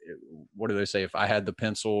 what do they say? If I had the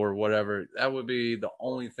pencil or whatever, that would be the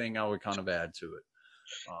only thing I would kind of add to it.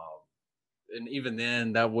 And even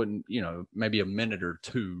then, that wouldn't, maybe a minute or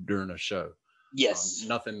two during a show. Yes.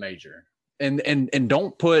 Nothing major. And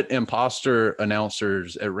don't put imposter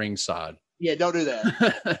announcers at ringside. Yeah, don't do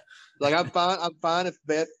that. Like, I'm fine if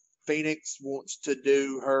Beth Phoenix wants to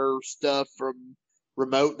do her stuff from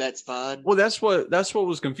remote, that's fine. Well, that's what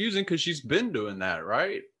was confusing, because she's been doing that,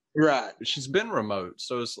 right? Right. She's been remote,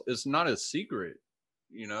 so it's not a secret.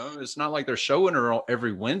 It's not like they're showing her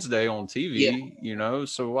every Wednesday on TV.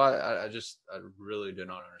 So I really do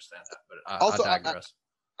not understand that. But I digress.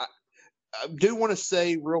 I do want to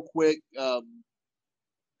say real quick, I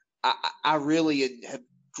really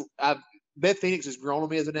have. Beth Phoenix has grown on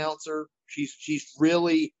me as an announcer. She's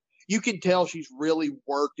really. You can tell she's really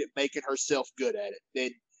worked at making herself good at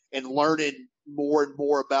it and learning more and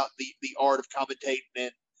more about the art of commentating.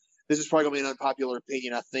 And this is probably going to be an unpopular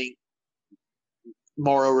opinion. I think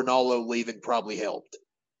Mauro Ranallo leaving probably helped.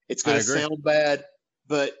 It's going to sound bad,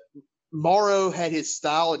 but Mauro had his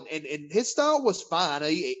style, and his style was fine.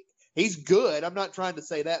 He's good. I'm not trying to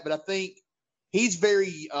say that, but I think he's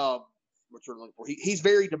very what's we're looking for. He's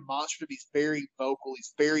very demonstrative. He's very vocal.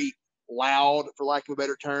 He's very loud, for lack of a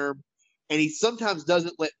better term, and he sometimes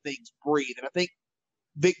doesn't let things breathe. And I think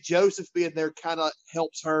Vic Joseph being there kind of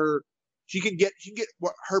helps her. She can get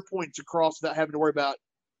her points across without having to worry about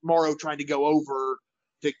Morrow trying to go over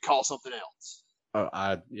to call something else.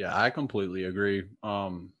 I completely agree.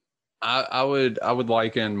 I would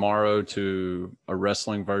liken Morrow to a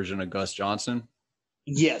wrestling version of Gus Johnson.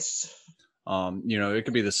 Yes. It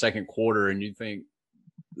could be the second quarter, and you think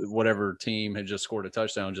whatever team had just scored a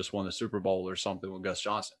touchdown just won the Super Bowl or something with Gus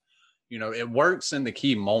Johnson. It works in the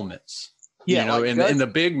key moments. Yeah, in the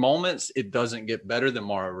big moments, it doesn't get better than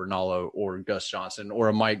Mauro Ranallo or Gus Johnson or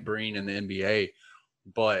a Mike Breen in the NBA,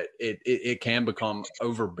 but it can become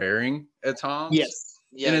overbearing at times. Yes.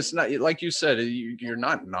 And it's not, like you said, you're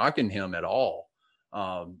not knocking him at all.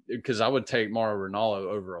 Because I would take Mauro Ranallo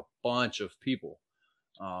over a bunch of people.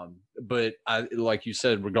 But like you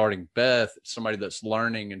said, regarding Beth, somebody that's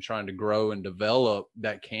learning and trying to grow and develop,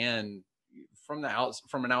 that can, from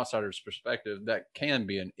an outsider's perspective, that can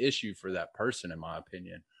be an issue for that person, in my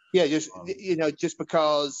opinion. Yeah, just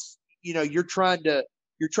because you're trying to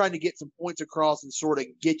get some points across and sort of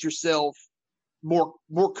get yourself more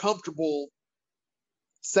comfortable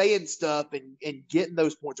saying stuff and getting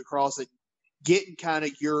those points across and getting kind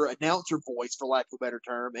of your announcer voice, for lack of a better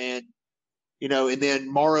term, and then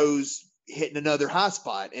Morrow's hitting another high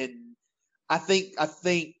spot, and I think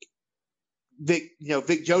Vic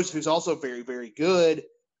Joseph, who's also very, very good,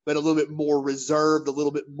 but a little bit more reserved, a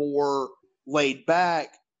little bit more laid back.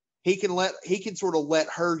 He can sort of let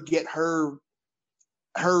her get her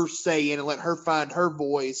say in and let her find her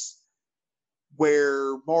voice,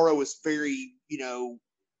 where Morrow is very,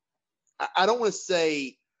 I don't want to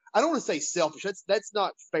say selfish. That's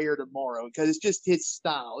not fair to Morrow, because it's just his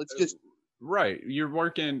style. It's just right. You're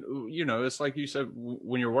working, it's like you said,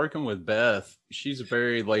 when you're working with Beth, she's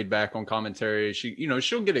very laid back on commentary. She,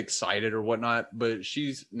 she'll get excited or whatnot, but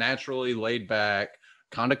she's naturally laid back,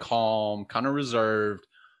 kind of calm, kind of reserved.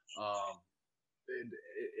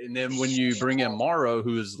 And then when you bring in Morrow,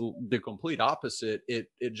 who is the complete opposite, it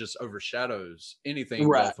just overshadows anything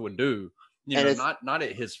Beth would do. Not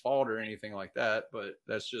at his fault or anything like that, but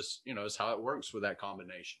that's just, it's how it works with that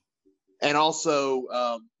combination. And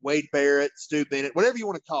also Wade Barrett, Stu Bennett, whatever you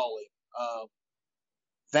want to call him,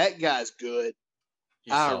 that guy's good.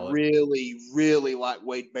 I really, really like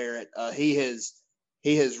Wade Barrett. He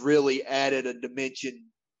has really added a dimension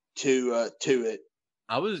to it.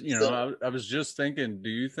 I was, I was just thinking, do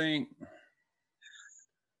you think,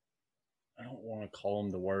 I don't want to call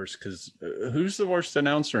him the worst, because who's the worst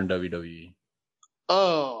announcer in WWE?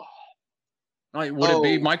 Oh, like, would it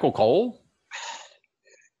be Michael Cole?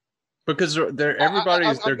 Because they're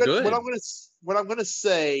good. What I'm gonna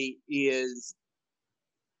say is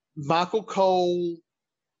Michael Cole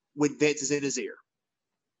when Vince is in his ear,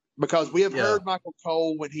 because we have heard Michael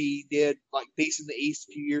Cole when he did like Beast in the East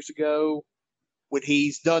a few years ago, when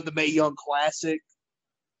he's done the Mae Young Classic,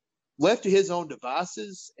 left to his own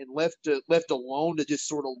devices and left alone to just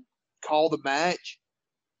sort of call the match.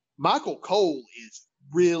 Michael Cole is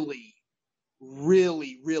really,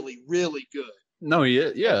 really, really, really good. No,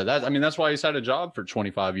 that's why he's had a job for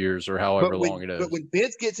 25 years or however long it is. But when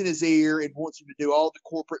Vince gets in his ear and wants him to do all the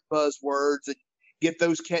corporate buzzwords and get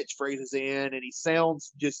those catchphrases in, and he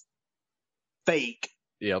sounds just fake.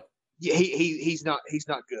 Yep. He's not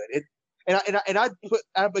good. And I put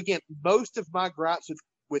again, most of my gripes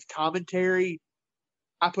with commentary,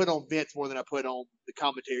 I put on Vince more than I put on the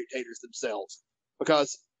commentators themselves,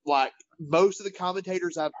 because like most of the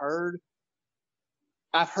commentators I've heard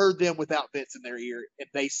them without Vince in their ear, and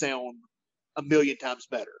they sound a million times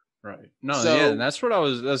better. Right. No, and that's what I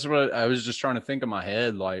was just trying to think in my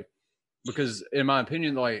head, like, because in my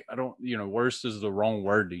opinion, like, I don't, worst is the wrong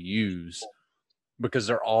word to use, because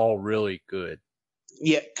they're all really good.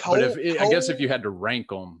 Yeah. I guess if you had to rank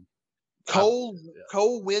them, Cole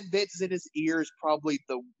when Vince is in his ear is probably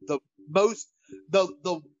the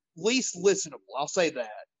least listenable. I'll say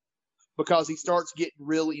that, because he starts getting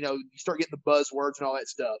really, you start getting the buzzwords and all that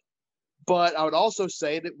stuff. But I would also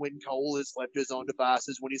say that when Cole is left to his own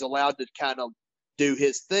devices, when he's allowed to kind of do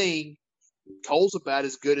his thing, Cole's about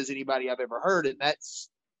as good as anybody I've ever heard, and that's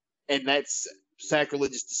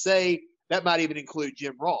sacrilegious to say. That might even include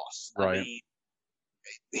Jim Ross. Right. I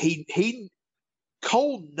mean,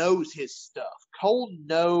 Cole knows his stuff. Cole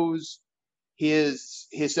knows his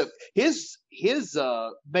stuff. His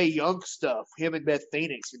Mae Young stuff, him and Beth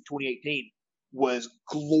Phoenix in 2018, was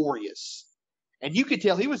glorious. And you could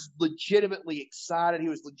tell he was legitimately excited. He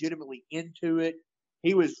was legitimately into it.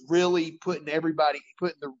 He was really putting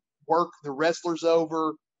the wrestlers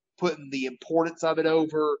over, putting the importance of it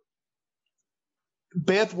over.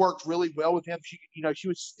 Beth worked really well with him. She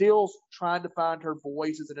was still trying to find her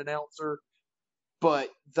voice as an announcer, but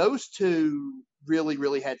those two really,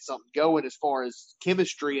 really had something going as far as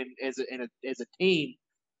chemistry and as a team.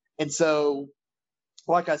 And so,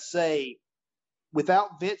 like I say,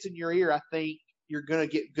 without Vince in your ear, I think you're going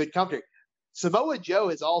to get good commentary. Samoa Joe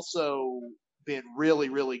has also been really,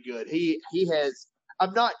 really good. He has.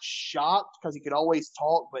 I'm not shocked because he could always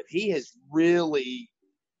talk, but he has really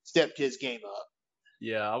stepped his game up.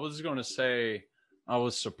 Yeah, I was going to say I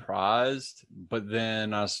was surprised, but then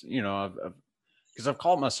because I've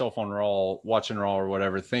caught myself on Raw, watching Raw or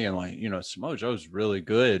whatever, thinking like, Samoa Joe's really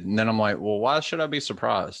good, and then I'm like, well, why should I be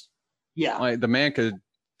surprised? Yeah, like the man could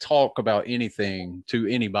talk about anything to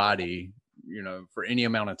anybody, for any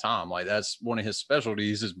amount of time. Like that's one of his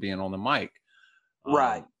specialties is being on the mic.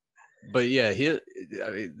 right. But yeah,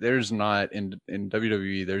 there's not in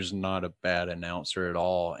WWE, there's not a bad announcer at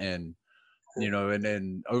all. And and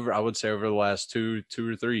then I would say over the last two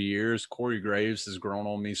or 3 years, Corey Graves has grown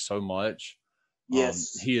on me so much.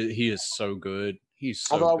 Yes, he is so good. He's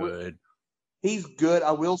so Although good. He's good.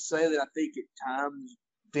 I will say that I think at times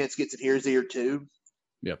Vince gets in his ear too.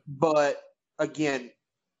 Yep. But again,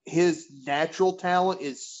 his natural talent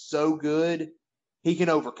is so good, he can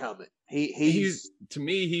overcome it. He's to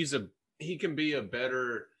me, he can be a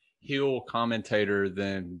better heel commentator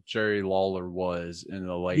than Jerry Lawler was in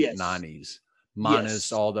the late 90s.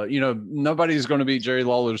 Minus all the, nobody's going to beat Jerry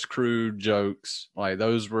Lawler's crude jokes. Like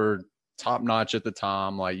those were top notch at the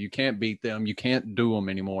time. Like you can't beat them. You can't do them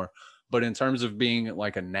anymore. But in terms of being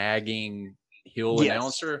like a nagging heel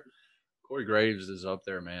announcer, Corey Graves is up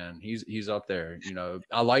there, man. He's up there.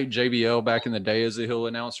 I like JBL back in the day as a heel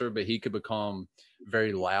announcer, but he could become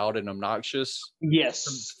very loud and obnoxious.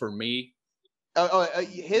 Yes. For me.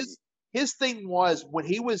 His thing was when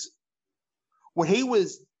he was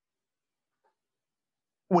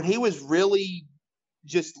really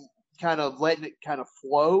just kind of letting it kind of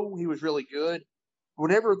flow, he was really good.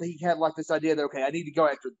 Whenever he had like this idea that, okay, I need to go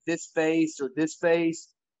after this face or this face,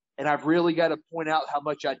 and I've really got to point out how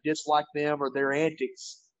much I dislike them or their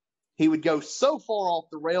antics, he would go so far off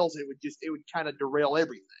the rails, it would kind of derail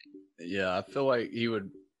everything. Yeah, I feel like he would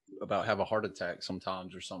about have a heart attack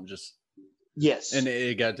sometimes or something. Yes. And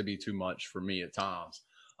it got to be too much for me at times.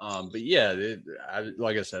 But yeah,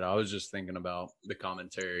 like I said, I was just thinking about the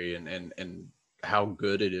commentary and how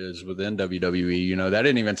good it is within WWE. That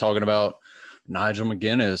ain't even talking about Nigel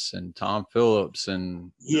McGuinness and Tom Phillips,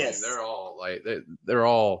 and yes, they're all like they're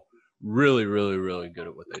all really, really, really good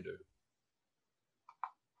at what they do.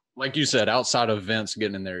 Like you said, outside of Vince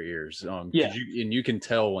getting in their ears, you can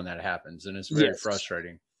tell when that happens, and it's very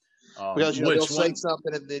frustrating. Because they'll say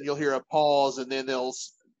something, and then you'll hear a pause, and then they'll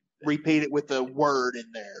repeat it with a word in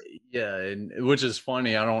there. Yeah, and which is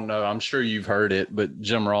funny. I don't know. I'm sure you've heard it, but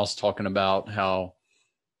Jim Ross talking about how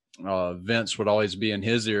Vince would always be in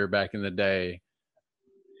his ear back in the day,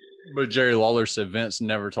 but Jerry Lawler said Vince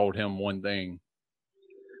never told him one thing.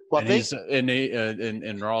 Well,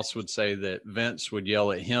 and Ross would say that Vince would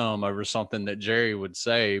yell at him over something that Jerry would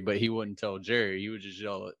say, but he wouldn't tell Jerry. He would just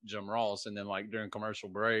yell at Jim Ross, and then like during commercial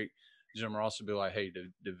break, Jim Ross would be like, "Hey,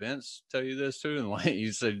 did Vince tell you this too?" And like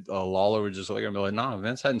he said, Lawler would just look at him and be like, "Nah,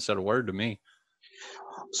 Vince hadn't said a word to me."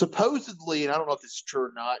 Supposedly, and I don't know if this is true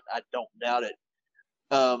or not, I don't doubt it.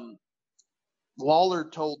 Lawler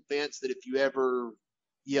told Vince that if you ever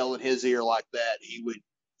yell in his ear like that, he would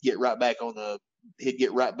get right back on a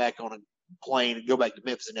plane and go back to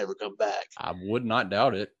Memphis and never come back. I would not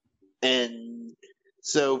doubt it. And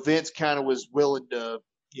so Vince kind of was willing to,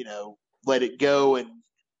 let it go. And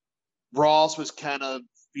Ross was kind of,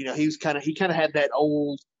 he kind of had that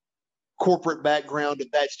old corporate background, and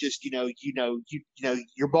that's just,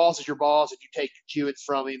 your boss is your boss, and you take your chewings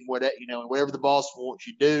from him, whatever the boss wants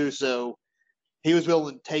you do. So he was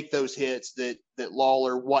willing to take those hits that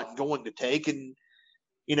Lawler wasn't going to take. And,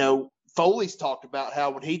 Foley's talked about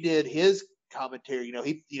how when he did his commentary,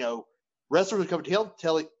 wrestlers would come to him,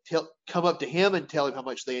 come up to him and tell him how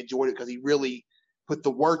much they enjoyed it because he really put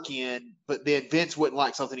the work in. But then Vince wouldn't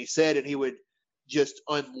like something he said, and he would just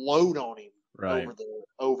unload on him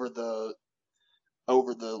over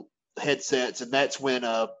the headsets. And that's when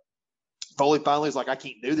Foley finally was like, I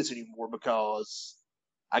can't do this anymore because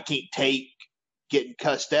I can't take getting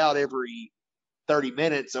cussed out every 30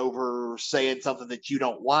 minutes over saying something that you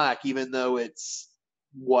don't like, even though it's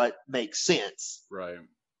what makes sense. Right.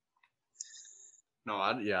 No,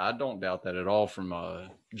 I don't doubt that at all from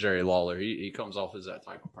Jerry Lawler. He comes off as that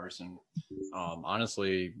type of person.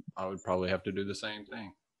 Honestly, I would probably have to do the same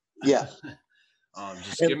thing. Yeah.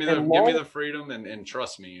 Just give me the freedom and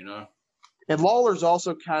trust me, And Lawler's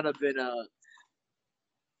also kind of been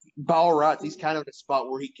by all rights, he's kind of in a spot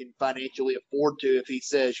where he can financially afford to if he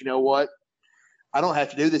says, you know what, I don't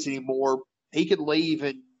have to do this anymore. He could leave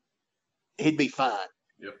and he'd be fine.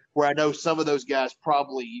 Yep. Where I know some of those guys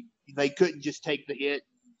probably they couldn't just take the hit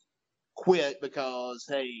and quit because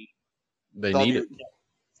hey, they need it.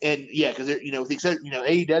 And yeah, because with the exception,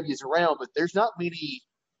 AEW is around, but there's not many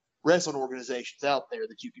wrestling organizations out there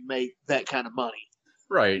that you can make that kind of money.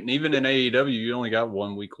 Right. And even in AEW, you only got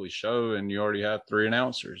one weekly show and you already have 3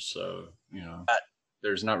 announcers. So,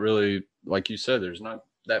 there's not really, like you said, there's not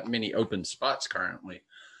that many open spots currently.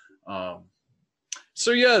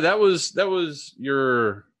 So yeah, that was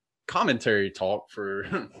your commentary talk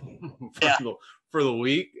for for the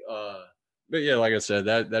week. But yeah, like I said,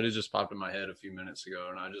 that has just popped in my head a few minutes ago,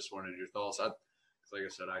 and I just wanted your thoughts. Like I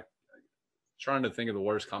said, I trying to think of the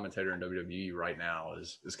worst commentator in WWE right now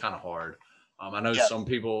is kind of hard. I know some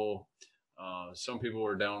people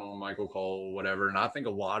are down on Michael Cole, whatever, and I think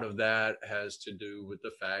a lot of that has to do with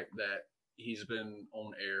the fact that he's been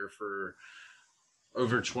on air for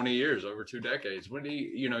over 20 years, over 2 decades. When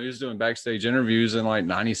he was doing backstage interviews in like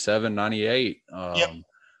 97, 98. And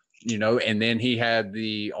then he had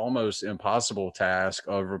the almost impossible task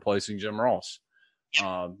of replacing Jim Ross.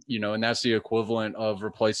 And that's the equivalent of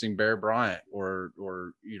replacing Bear Bryant or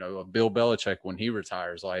a Bill Belichick when he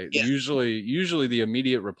retires. Like usually the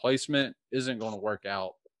immediate replacement isn't going to work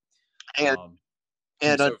out. And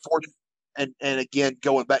unfortunately, and again,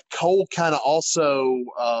 going back, Cole kind of also,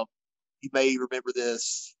 you may remember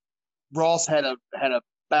this. Ross had a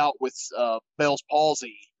bout with Bell's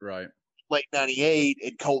palsy, right? Late '98,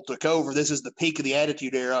 and Cole took over. This is the peak of the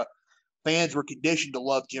Attitude Era. Fans were conditioned to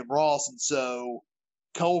love Jim Ross, and so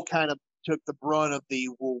Cole kind of took the brunt of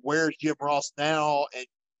where's Jim Ross now? And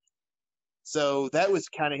so that was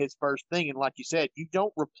kind of his first thing. And like you said, you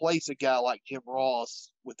don't replace a guy like Jim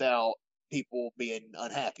Ross without people being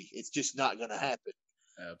unhappy. It's just not going to happen.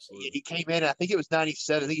 Absolutely. He came in, I think it was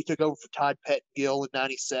 97. I think he took over for Todd Pettengill in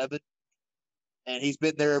 97. And he's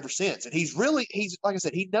been there ever since. And he's like I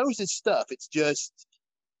said, he knows his stuff. It's just,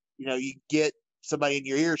 you get somebody in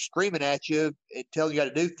your ear screaming at you and telling you how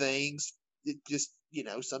to do things. It just,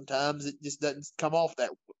 sometimes it just doesn't come off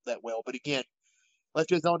that well. But again, left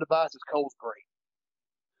to his own devices, Cole's great.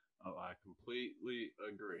 Oh, I completely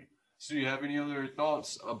agree. So, do you have any other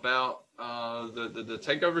thoughts about the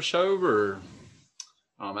Takeover show, or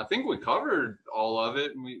I think we covered all of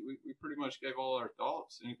it, and we pretty much gave all our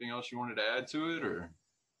thoughts. Anything else you wanted to add to it, or?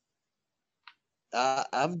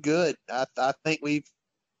 I'm good. I think we've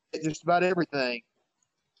just about everything.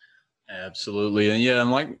 Absolutely, and yeah, and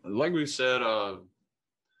like we said,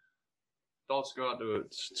 thoughts go out to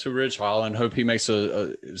Rich Holland. Hope he makes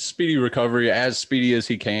a speedy recovery, as speedy as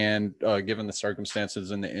he can, given the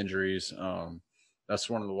circumstances and the injuries. That's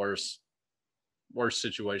one of the worst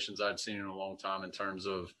situations I'd seen in a long time in terms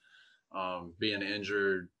of being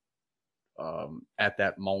injured at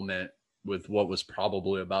that moment with what was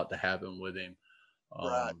probably about to happen with him.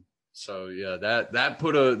 Right. So yeah, that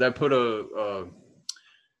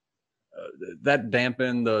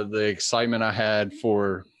dampened the excitement I had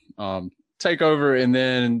for Takeover, and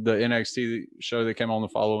then the NXT show that came on the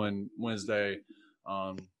following Wednesday.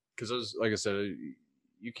 Because like I said,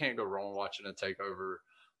 you can't go wrong watching a Takeover.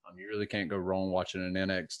 You really can't go wrong watching an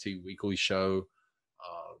NXT weekly show.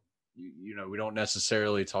 We don't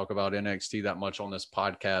necessarily talk about NXT that much on this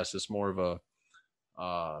podcast. It's more of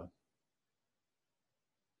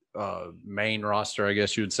a main roster, I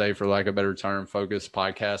guess you would say, for lack of a better term, focused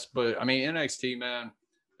podcast. But I mean, NXT, man,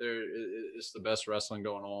 it's the best wrestling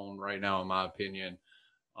going on right now, in my opinion.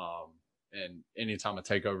 And anytime a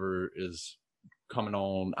Takeover is coming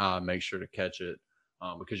on, I make sure to catch it.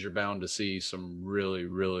 Because you're bound to see some really,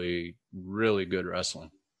 really, really good wrestling.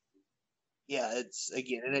 Yeah, it's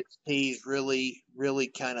again NXT's really, really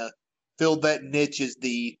kind of filled that niche as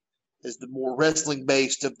the more wrestling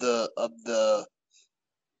based of the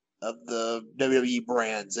WWE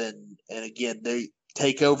brands, and again, they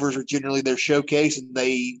takeovers are generally their showcase, and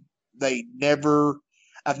I've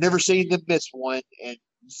never seen them miss one, and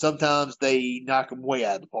sometimes they knock them way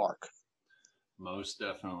out of the park. Most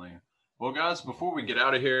definitely. Well, guys, before we get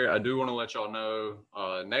out of here, I do want to let y'all know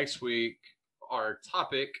next week our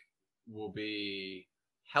topic will be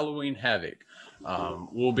Halloween Havoc.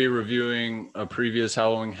 We'll be reviewing a previous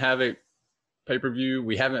Halloween Havoc pay-per-view.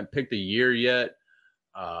 We haven't picked a year yet,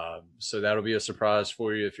 so that'll be a surprise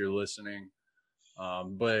for you if you're listening.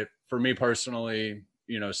 But for me personally,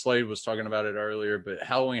 Slade was talking about it earlier, but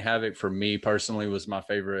Halloween Havoc for me personally was my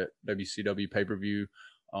favorite WCW pay-per-view.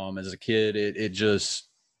 As a kid, it just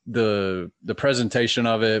the presentation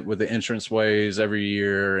of it with the entranceways every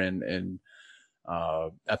year, and I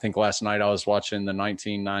think last night I was watching the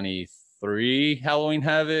 1993 Halloween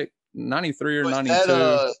Havoc, 93 or Was 92.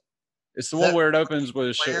 that, It's the is one that where it opens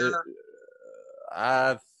with. Flair?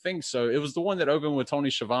 I think so. It was the one that opened with Tony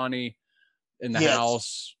Schiavone in the Yes.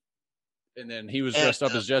 house, and then he was And dressed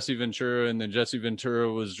up as Jesse Ventura, and then Jesse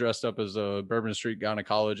Ventura was dressed up as a Bourbon Street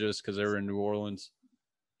gynecologist because they were in New Orleans.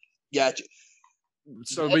 gotcha.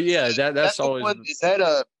 So, but yeah, that's always. One, is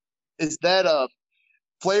that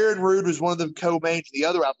Flair and Rude was one of them co-mains. The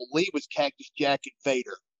other, I believe, was Cactus Jack and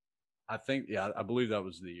Vader. I think, yeah, I believe that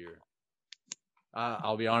was the year.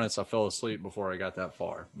 I'll be honest, I fell asleep before I got that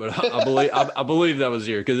far, but I believe that was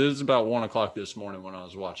the year because it was about 1:00 this morning when I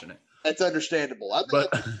was watching it. That's understandable. I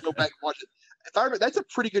But go back and watch it. If I remember, that's a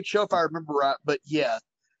pretty good show if I remember right. But yeah,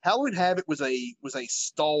 Halloween Havoc was a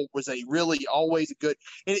really always a good,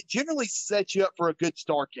 and it generally sets you up for a good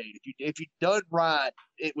Starrcade. If you done right,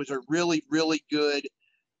 it was a really good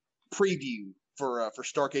preview for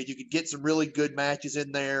Starrcade. You could get some really good matches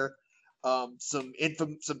in there. Some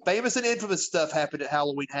famous and infamous stuff happened at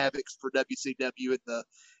Halloween Havocs for WCW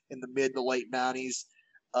in the mid to late 90s.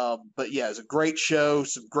 But yeah, it was a great show,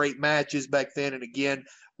 some great matches back then. And again,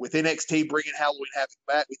 with NXT bringing Halloween Havoc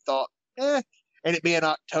back, we thought, and it being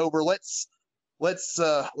October, let's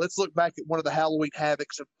look back at one of the Halloween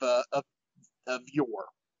Havocs of yore.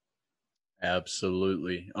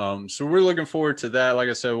 absolutely. So we're looking forward to that. Like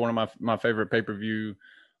I said, one of my favorite pay-per-view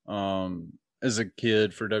as a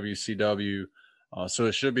kid for WCW. So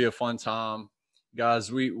it should be a fun time.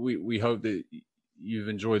 Guys, we hope that you've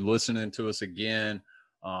enjoyed listening to us again.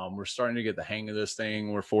 We're starting to get the hang of this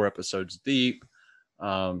thing. We're 4 episodes deep.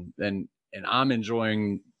 And I'm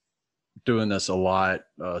enjoying doing this a lot.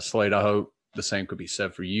 Slade, I hope the same could be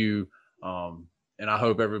said for you. And I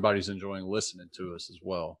hope everybody's enjoying listening to us as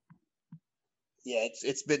well. Yeah,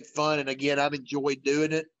 it's been fun, and again, I've enjoyed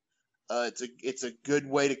doing it. It's a good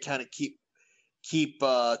way to kind of keep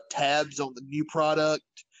tabs on the new product,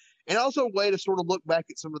 and also a way to sort of look back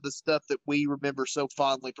at some of the stuff that we remember so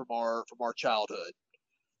fondly from our childhood.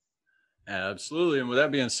 Absolutely. And with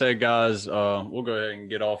that being said, guys, we'll go ahead and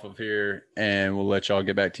get off of here, and we'll let y'all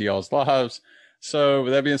get back to y'all's lives. So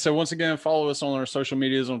with that being said, once again, follow us on our social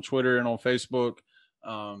medias on Twitter and on Facebook.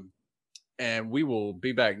 And we will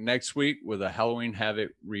be back next week with a Halloween Havoc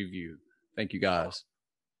review. Thank you, guys.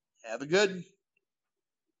 Have a good one.